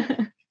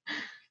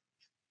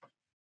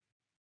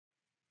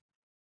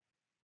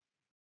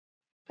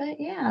 But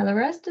yeah, the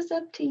rest is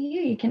up to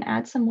you. You can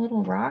add some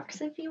little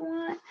rocks if you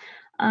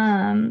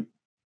want.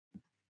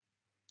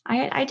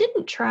 I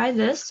didn't try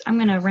this. I'm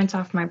gonna rinse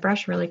off my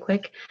brush really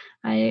quick.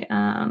 I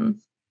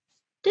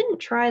didn't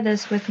try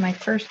this with my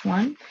first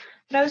one,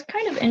 but I was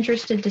kind of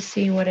interested to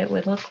see what it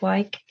would look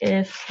like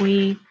if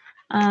we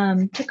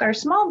took our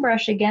small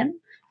brush again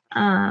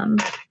and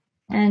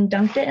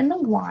dunked it in the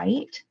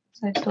white.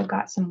 So I've still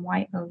got some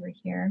white over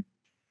here.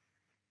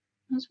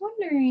 I was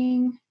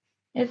wondering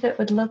if it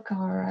would look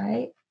all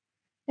right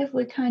if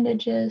we kind of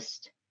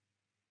just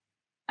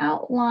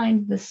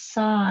outlined the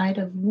side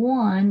of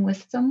one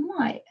with some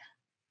white.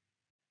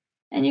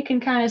 And you can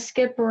kind of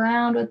skip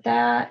around with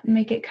that and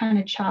make it kind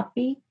of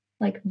choppy,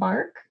 like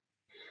bark.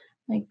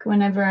 Like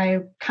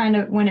whenever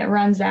when it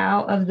runs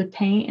out of the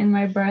paint in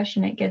my brush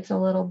and it gets a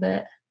little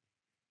bit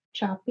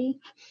choppy.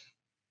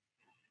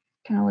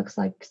 Kind of looks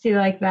like, see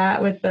like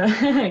that with the,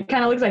 it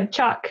kind of looks like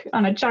chalk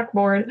on a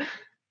chalkboard.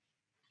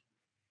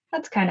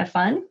 That's kind of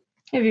fun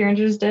if you're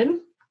interested.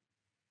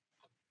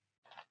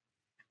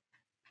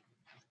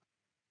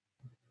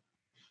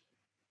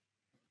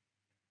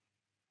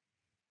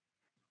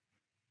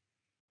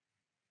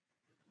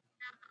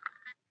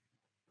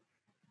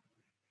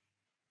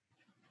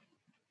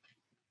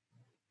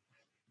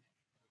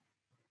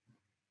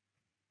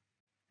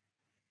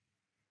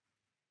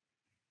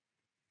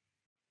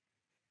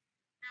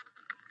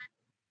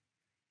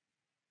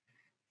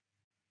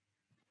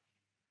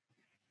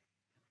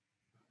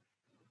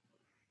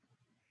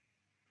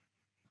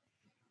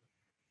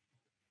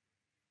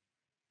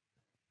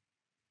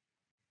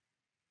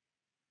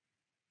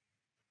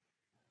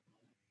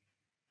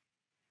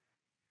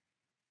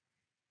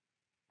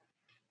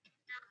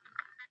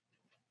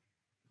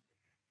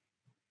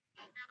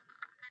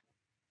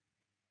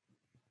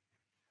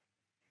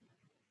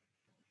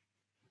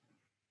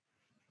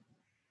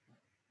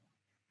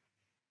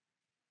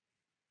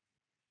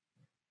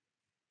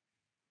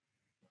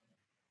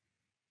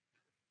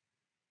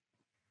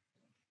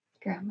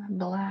 Grab my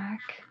black.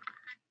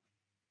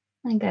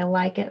 I think I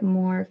like it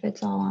more if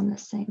it's all on the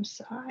same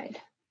side.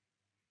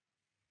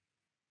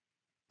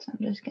 So I'm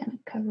just gonna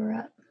cover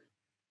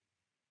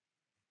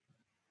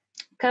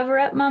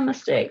up my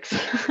mistakes.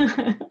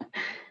 Or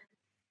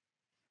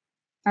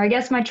I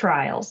guess my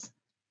trials.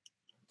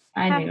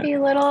 Happy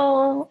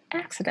little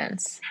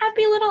accidents.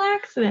 Happy little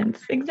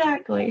accidents,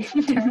 exactly.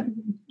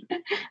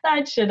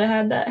 I should have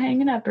had that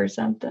hanging up or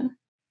something.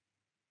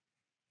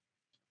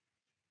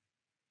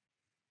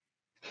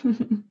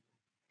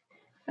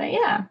 But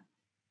yeah.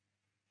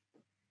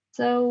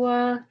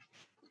 So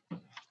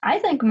I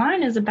think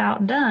mine is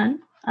about done.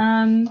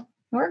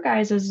 Your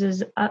guys'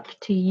 is up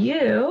to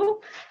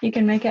you. You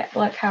can make it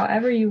look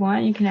however you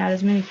want. You can add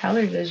as many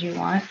colors as you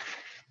want.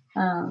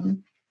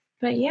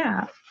 But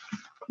yeah,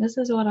 this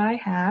is what I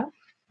have.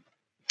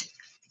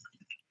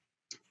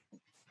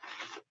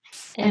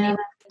 Anyone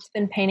that's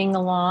been painting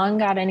along,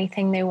 got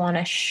anything they want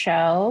to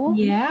show?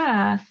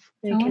 Yeah.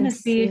 I want to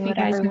see if you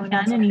guys have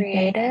done anything.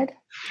 Created.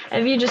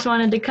 If you just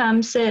wanted to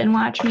come sit and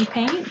watch me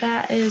paint,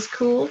 that is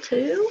cool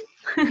too.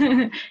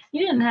 You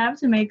didn't have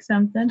to make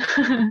something.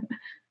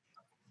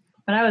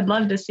 But I would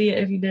love to see it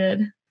if you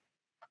did.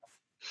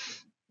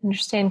 I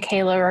understand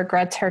Kayla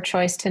regrets her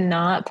choice to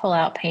not pull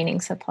out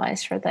painting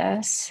supplies for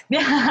this.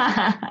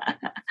 Yeah.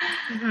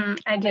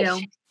 I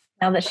do.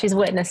 Now that she's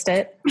witnessed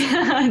it.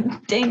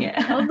 Dang it.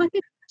 Oh, look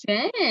at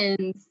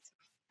Jen's.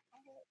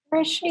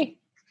 Where is she?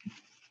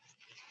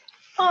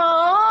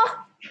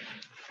 Aw.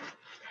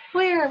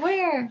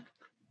 Where?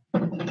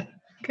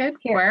 Good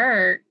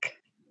work.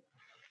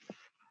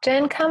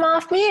 Jen, come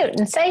off mute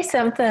and say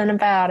something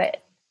about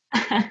it.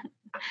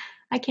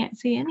 I can't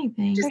see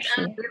anything. Just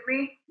undid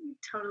me? You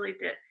totally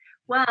did.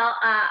 Well,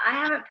 I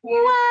haven't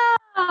painted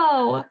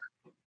Wow.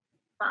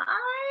 5.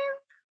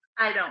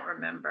 I don't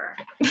remember.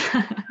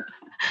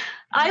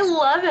 I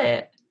love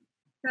it.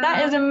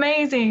 That is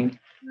amazing.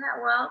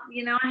 Yeah, well,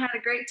 I had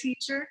a great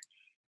teacher.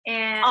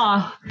 And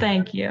Oh,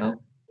 thank you.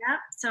 yeah,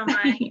 so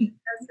my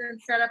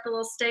husband set up a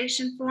little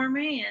station for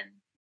me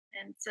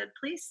and said,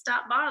 please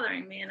stop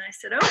bothering me. And I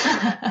said, okay.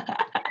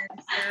 And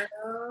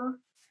so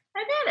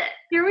I did it.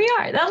 Here we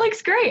are. That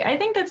looks great. I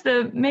think that's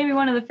maybe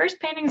one of the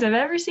first paintings I've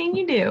ever seen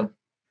you do.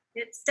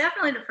 It's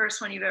definitely the first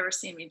one you've ever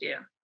seen me do.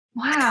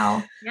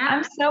 Wow. Yeah.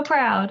 I'm so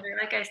proud.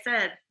 Like I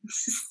said.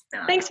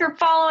 Thanks for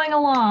following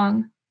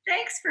along.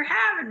 Thanks for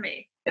having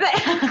me.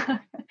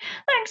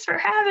 Thanks for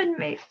having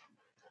me.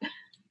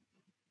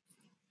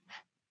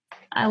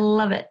 I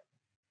love it.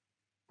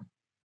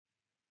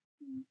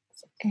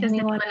 Does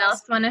anyone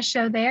else want to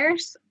show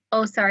theirs?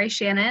 Oh, sorry,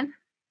 Shannon.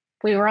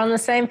 We were on the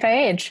same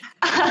page.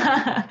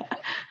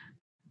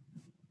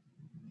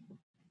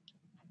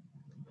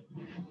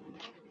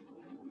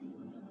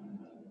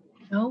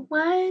 No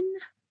one?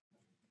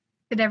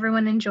 Did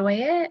everyone enjoy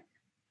it?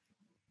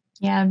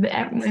 Yeah,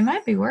 but we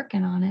might be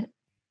working on it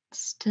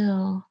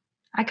still.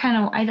 I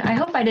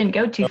hope I didn't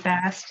go too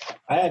fast.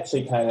 I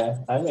actually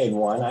I made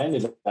one. I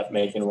ended up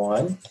making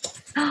one.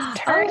 Oh,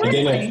 I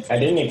really?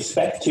 didn't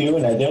expect to,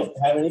 and I don't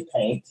have any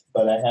paint,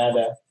 but I had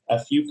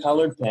a few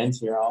colored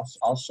pens here.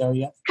 I'll show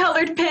you.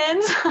 Colored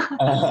pens.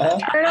 Uh-huh.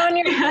 Turn on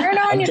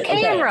your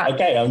camera.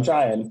 Okay, I'm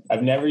trying.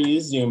 I've never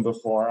used Zoom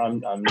before.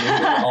 I'm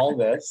using all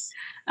this.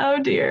 Oh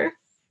dear.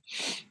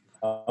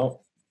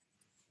 Oh.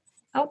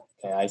 Oh.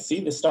 Okay, I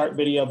see the start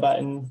video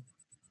button.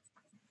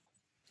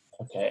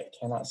 Okay,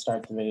 cannot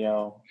start the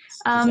video.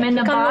 In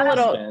the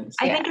bottom,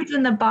 I Yeah. think it's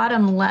in the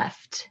bottom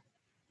left.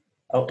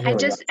 Oh, I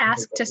just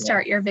asked to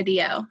start your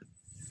video.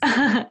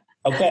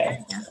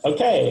 Okay.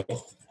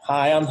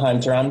 Hi, I'm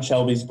Hunter. I'm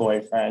Shelby's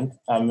boyfriend.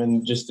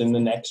 I'm just in the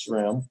next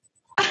room.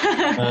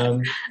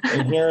 And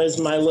here is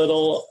my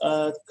little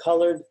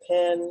colored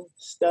pen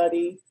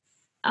study.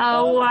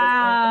 Oh,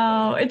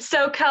 wow. It's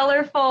so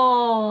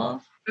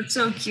colorful. It's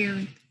so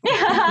cute.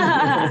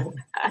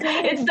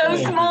 It's so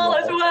small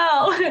as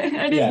well.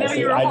 I didn't know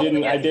you were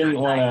holding it. I didn't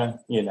want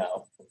to,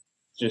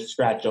 just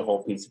scratch a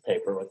whole piece of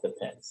paper with the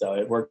pen. So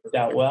it worked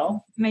out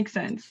well. Makes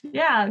sense.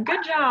 Yeah,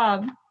 good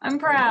job. I'm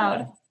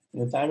proud.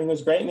 The timing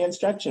was great and the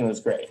instruction was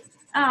great.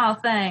 Oh,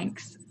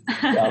 thanks.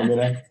 Yeah, I'm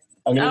gonna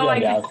Oh, go I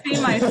now. can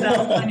see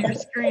myself on your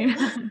screen.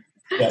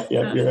 Yep,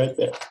 you're right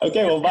there.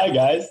 Okay, well, bye,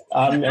 guys.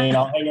 And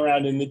I'll hang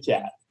around in the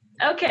chat.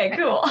 Okay,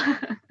 cool.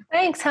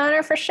 Thanks,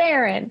 Hunter, for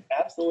sharing.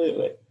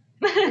 Absolutely.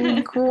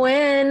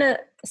 Gwen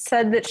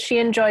said that she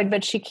enjoyed,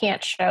 but she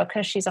can't show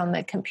because she's on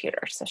the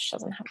computer, so she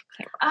doesn't have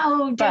a camera.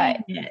 Oh,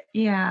 dang it.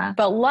 Yeah.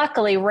 But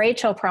luckily,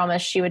 Rachel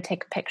promised she would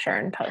take a picture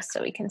and post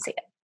so we can see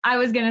it. I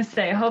was going to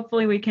say,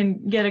 hopefully we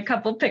can get a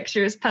couple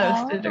pictures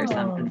posted or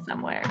something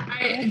somewhere.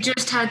 I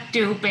just had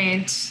to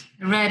paint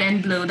red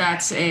and blue.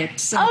 That's it.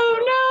 So, oh,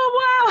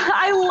 no. Wow.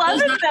 I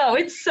love it, though.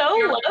 It's so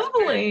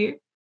lovely.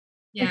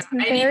 yeah. It's I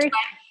need very- to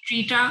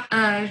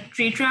buy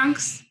tree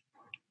trunks.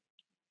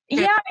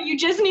 Yeah, you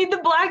just need the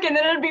black and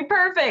then it'd be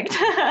perfect.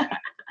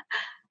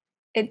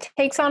 It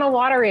takes on a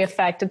watery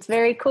effect. It's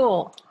very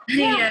cool.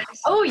 Yeah.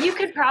 Yes. Oh, you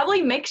could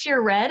probably mix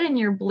your red and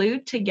your blue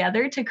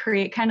together to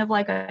create kind of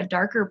like a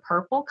darker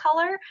purple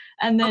color.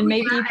 And then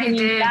maybe you can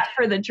use that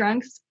for the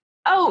trunks.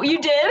 Oh, you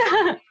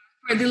did?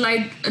 For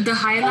the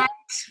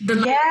highlights.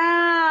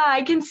 Yeah,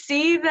 I can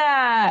see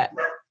that.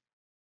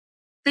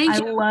 Thank I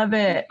you. love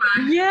it.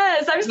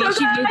 Yes, I'm so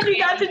glad you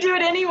got to do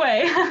it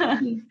anyway.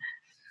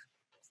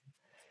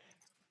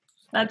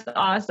 That's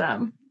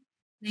awesome.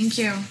 Thank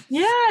you.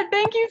 Yeah,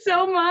 thank you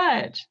so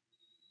much.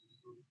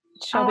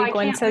 Shelby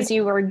Gwen says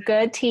you were a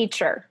good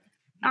teacher.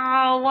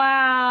 Oh,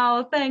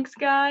 wow. Thanks,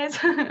 guys.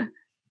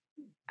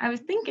 I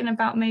was thinking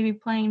about maybe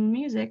playing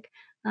music,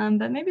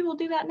 but maybe we'll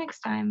do that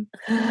next time.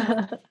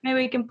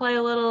 Maybe we can play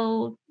a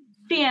little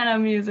piano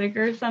music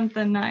or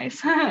something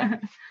nice.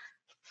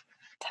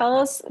 Tell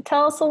us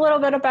a little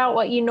bit about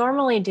what you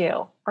normally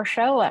do, or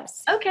show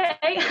us. Okay.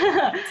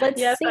 Let's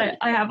see.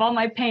 I have all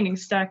my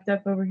paintings stacked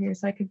up over here,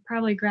 so I could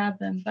probably grab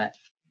them, but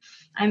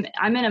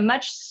I'm in a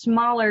much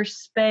smaller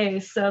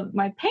space, so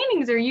my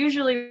paintings are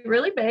usually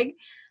really big,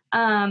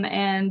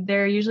 and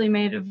they're usually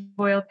made of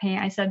oil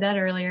paint. I said that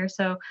earlier.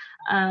 So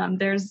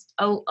there's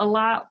a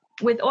lot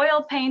with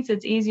oil paints.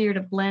 It's easier to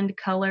blend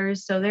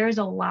colors, so there's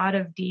a lot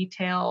of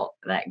detail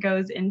that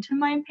goes into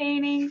my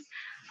paintings.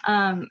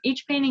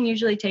 Each painting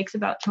usually takes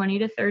about 20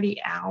 to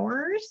 30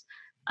 hours.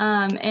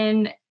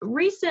 And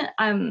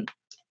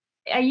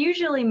I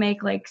usually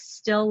make like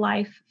still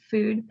life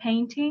food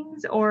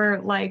paintings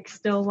or like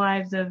still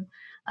lives of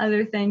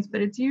other things, but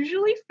it's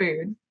usually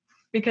food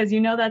because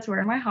that's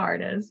where my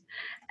heart is.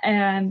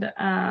 And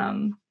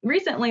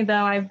recently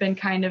though, I've been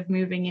kind of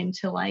moving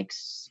into like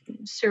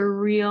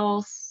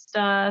surreal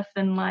stuff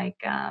and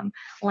like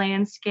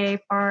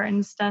landscape art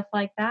and stuff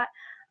like that.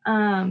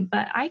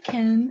 But I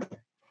can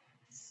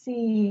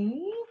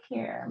see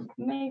here,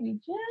 maybe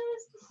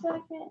just a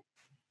second.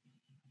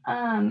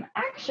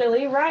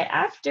 Actually, right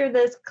after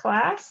this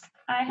class,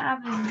 I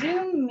have a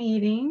Zoom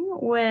meeting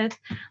with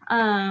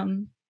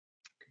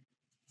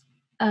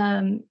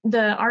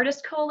the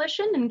Artist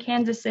Coalition in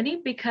Kansas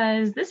City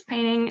because this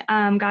painting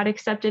got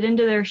accepted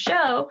into their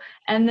show,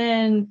 and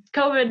then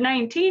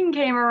COVID-19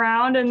 came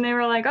around and they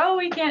were like, oh,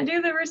 we can't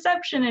do the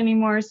reception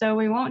anymore, so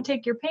we won't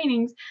take your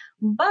paintings,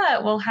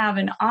 but we'll have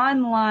an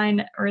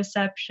online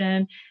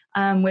reception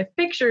with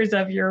pictures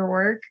of your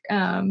work.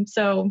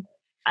 So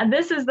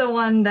this is the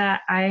one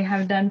that I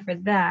have done for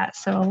that.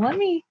 So let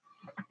me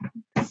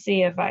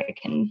see if I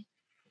can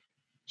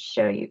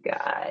show you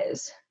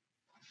guys.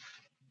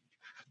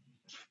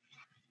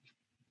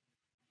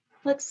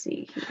 Let's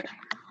see here.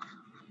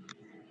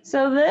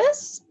 So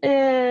this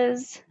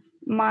is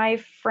my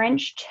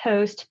French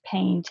toast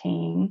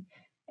painting.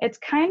 It's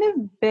kind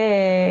of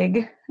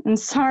big, and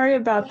sorry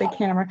about the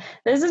camera.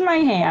 This is my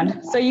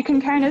hand, so you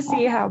can kind of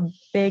see how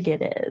big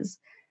it is.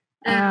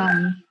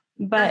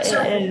 But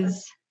it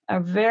is a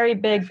very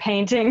big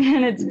painting,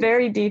 and it's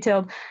very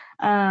detailed.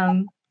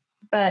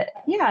 But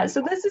yeah,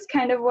 so this is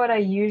kind of what I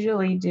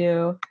usually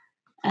do.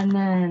 And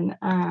then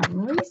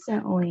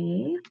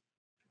recently,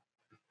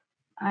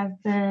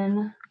 I've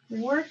been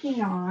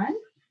working on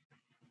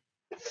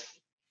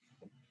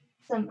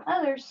some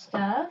other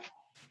stuff.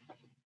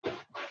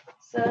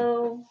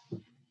 So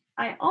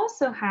I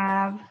also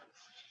have,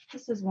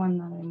 this is one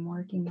that I'm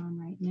working on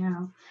right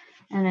now,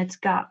 and it's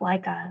got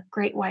like a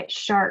great white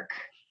shark,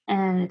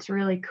 and it's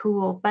really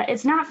cool, but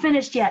it's not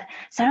finished yet.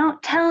 So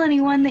don't tell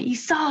anyone that you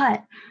saw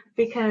it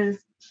because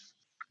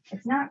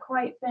it's not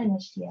quite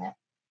finished yet.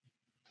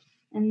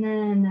 And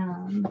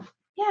then,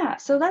 yeah,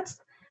 so that's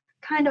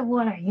kind of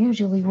what I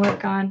usually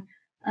work on.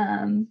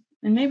 And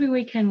maybe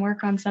we can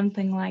work on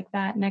something like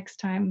that next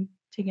time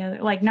together.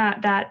 Like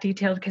not that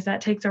detailed because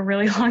that takes a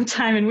really long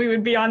time and we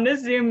would be on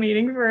this Zoom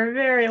meeting for a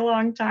very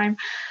long time.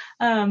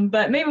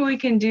 But maybe we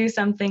can do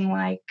something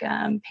like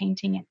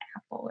painting an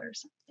apple or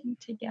something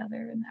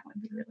together, and that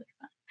would be really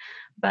fun.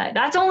 But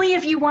that's only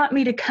if you want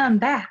me to come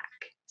back.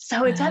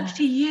 So it's up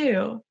to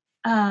you.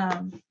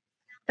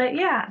 But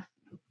yeah,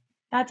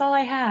 that's all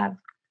I have.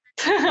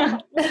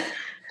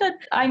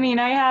 I mean,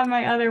 I have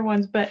my other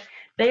ones, but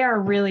they are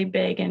really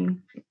big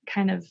and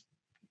kind of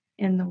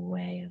in the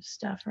way of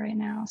stuff right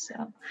now.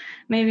 So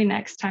maybe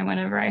next time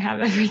whenever I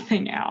have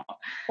everything out.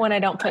 When I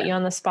don't put you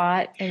on the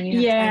spot and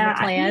you have time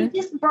to plan.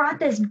 We just brought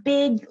this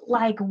big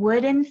like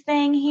wooden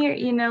thing here,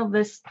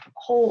 this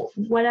whole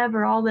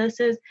whatever all this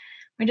is.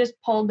 We just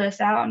pulled this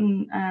out,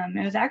 and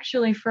it was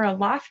actually for a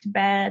loft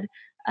bed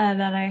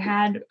that I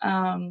had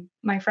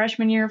my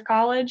freshman year of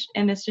college,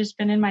 and it's just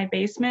been in my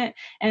basement,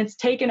 and it's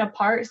taken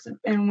apart,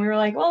 and we were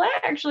like, well, that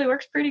actually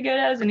works pretty good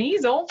as an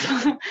easel.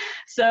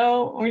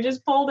 So we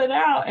just pulled it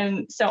out,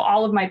 and so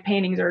all of my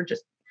paintings are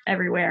just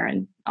everywhere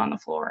and on the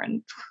floor,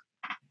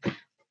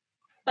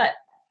 but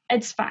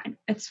it's fine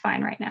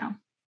right now.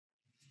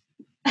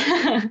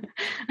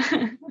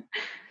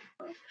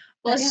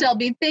 Well, yeah.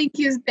 Shelby, thank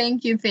you.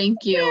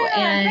 Yeah,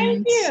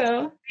 and thank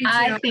you.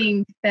 I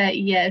think that,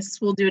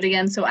 yes, we'll do it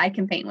again so I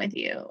can paint with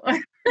you.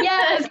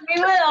 Yes,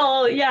 we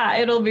will. Yeah,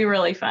 it'll be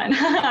really fun.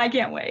 I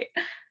can't wait.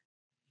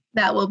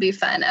 That will be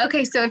fun.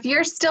 Okay, so if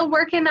you're still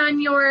working on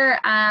your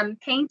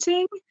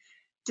painting,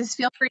 just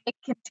feel free to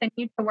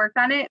continue to work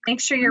on it.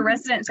 Make sure your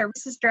resident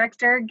services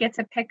director gets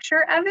a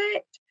picture of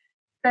it,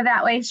 so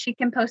that way she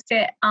can post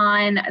it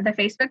on the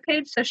Facebook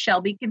page so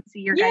Shelby can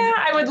see your guys'. Yeah,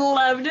 I would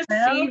love to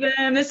see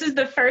them. This is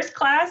the first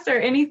class or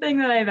anything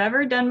that I've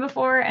ever done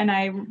before, and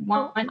I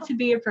want to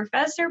be a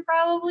professor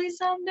probably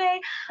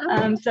someday.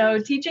 So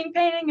teaching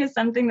painting is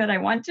something that I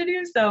want to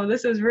do, so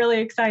this is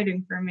really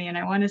exciting for me, and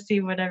I want to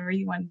see what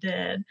everyone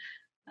did.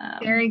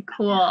 Very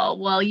cool.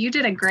 Well, you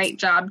did a great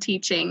job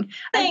teaching.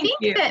 Thank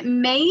you. That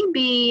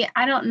maybe,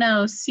 I don't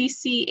know,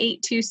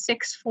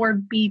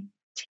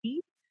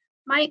 CC8264BT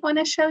might want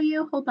to show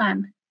you. Hold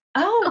on.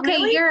 Oh,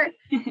 okay, really?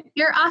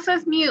 You're off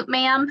of mute,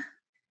 ma'am.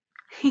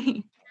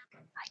 I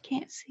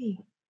can't see.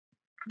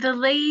 The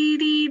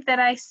lady that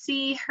I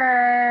see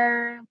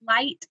her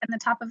light on the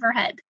top of her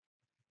head.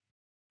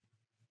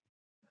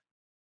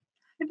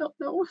 I don't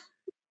know.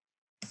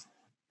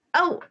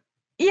 Oh,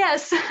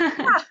 yes.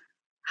 Ah,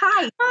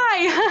 hi.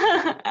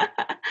 Hi.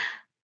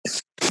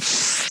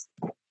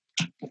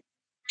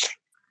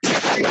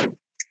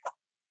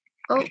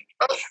 Oh.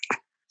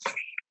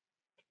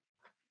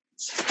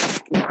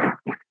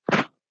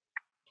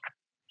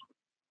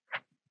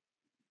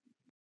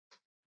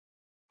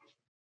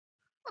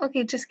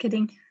 Okay, just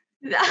kidding.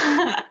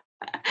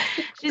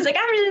 She's like,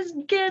 I'm just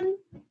kidding.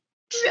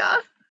 Yeah.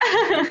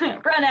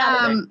 Run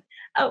out of it.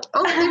 Oh,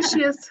 there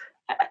she is.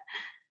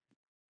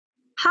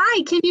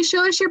 Hi, can you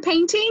show us your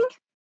painting?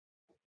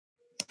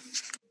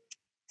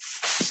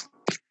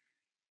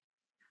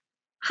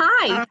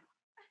 Hi.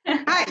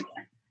 Hi.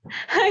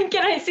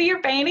 Can I see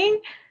your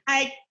painting?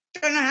 I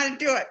don't know how to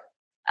do it.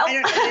 Oh. I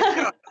don't know how to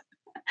do it.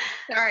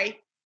 Sorry.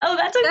 Oh,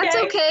 that's okay. That's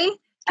okay.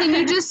 Can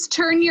you just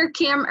turn your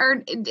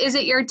or is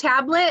it your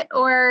tablet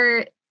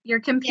or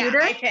your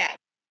computer? Yeah,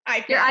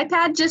 iPad. Your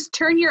iPad, just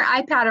turn your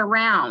iPad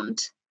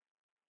around.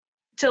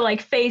 To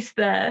like face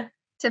the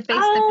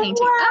painting. Wow.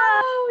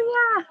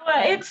 Oh,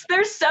 yeah.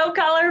 They're so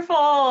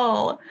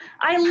colorful.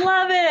 I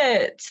love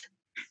it.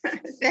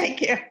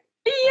 Thank you.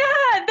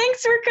 Yeah,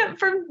 thanks for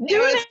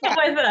doing it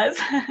with us.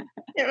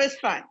 It was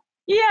fun.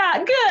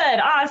 Yeah,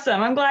 good.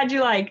 Awesome. I'm glad you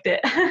liked it.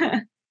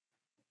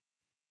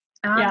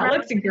 All it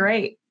looks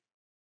great.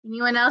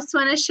 Anyone else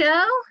want to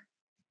show?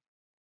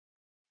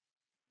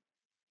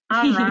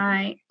 All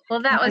right.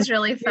 Well, that was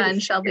really fun,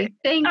 Shelby.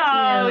 Thank you.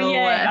 Oh,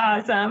 yay.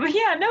 Awesome.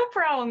 Yeah, no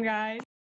problem, guys.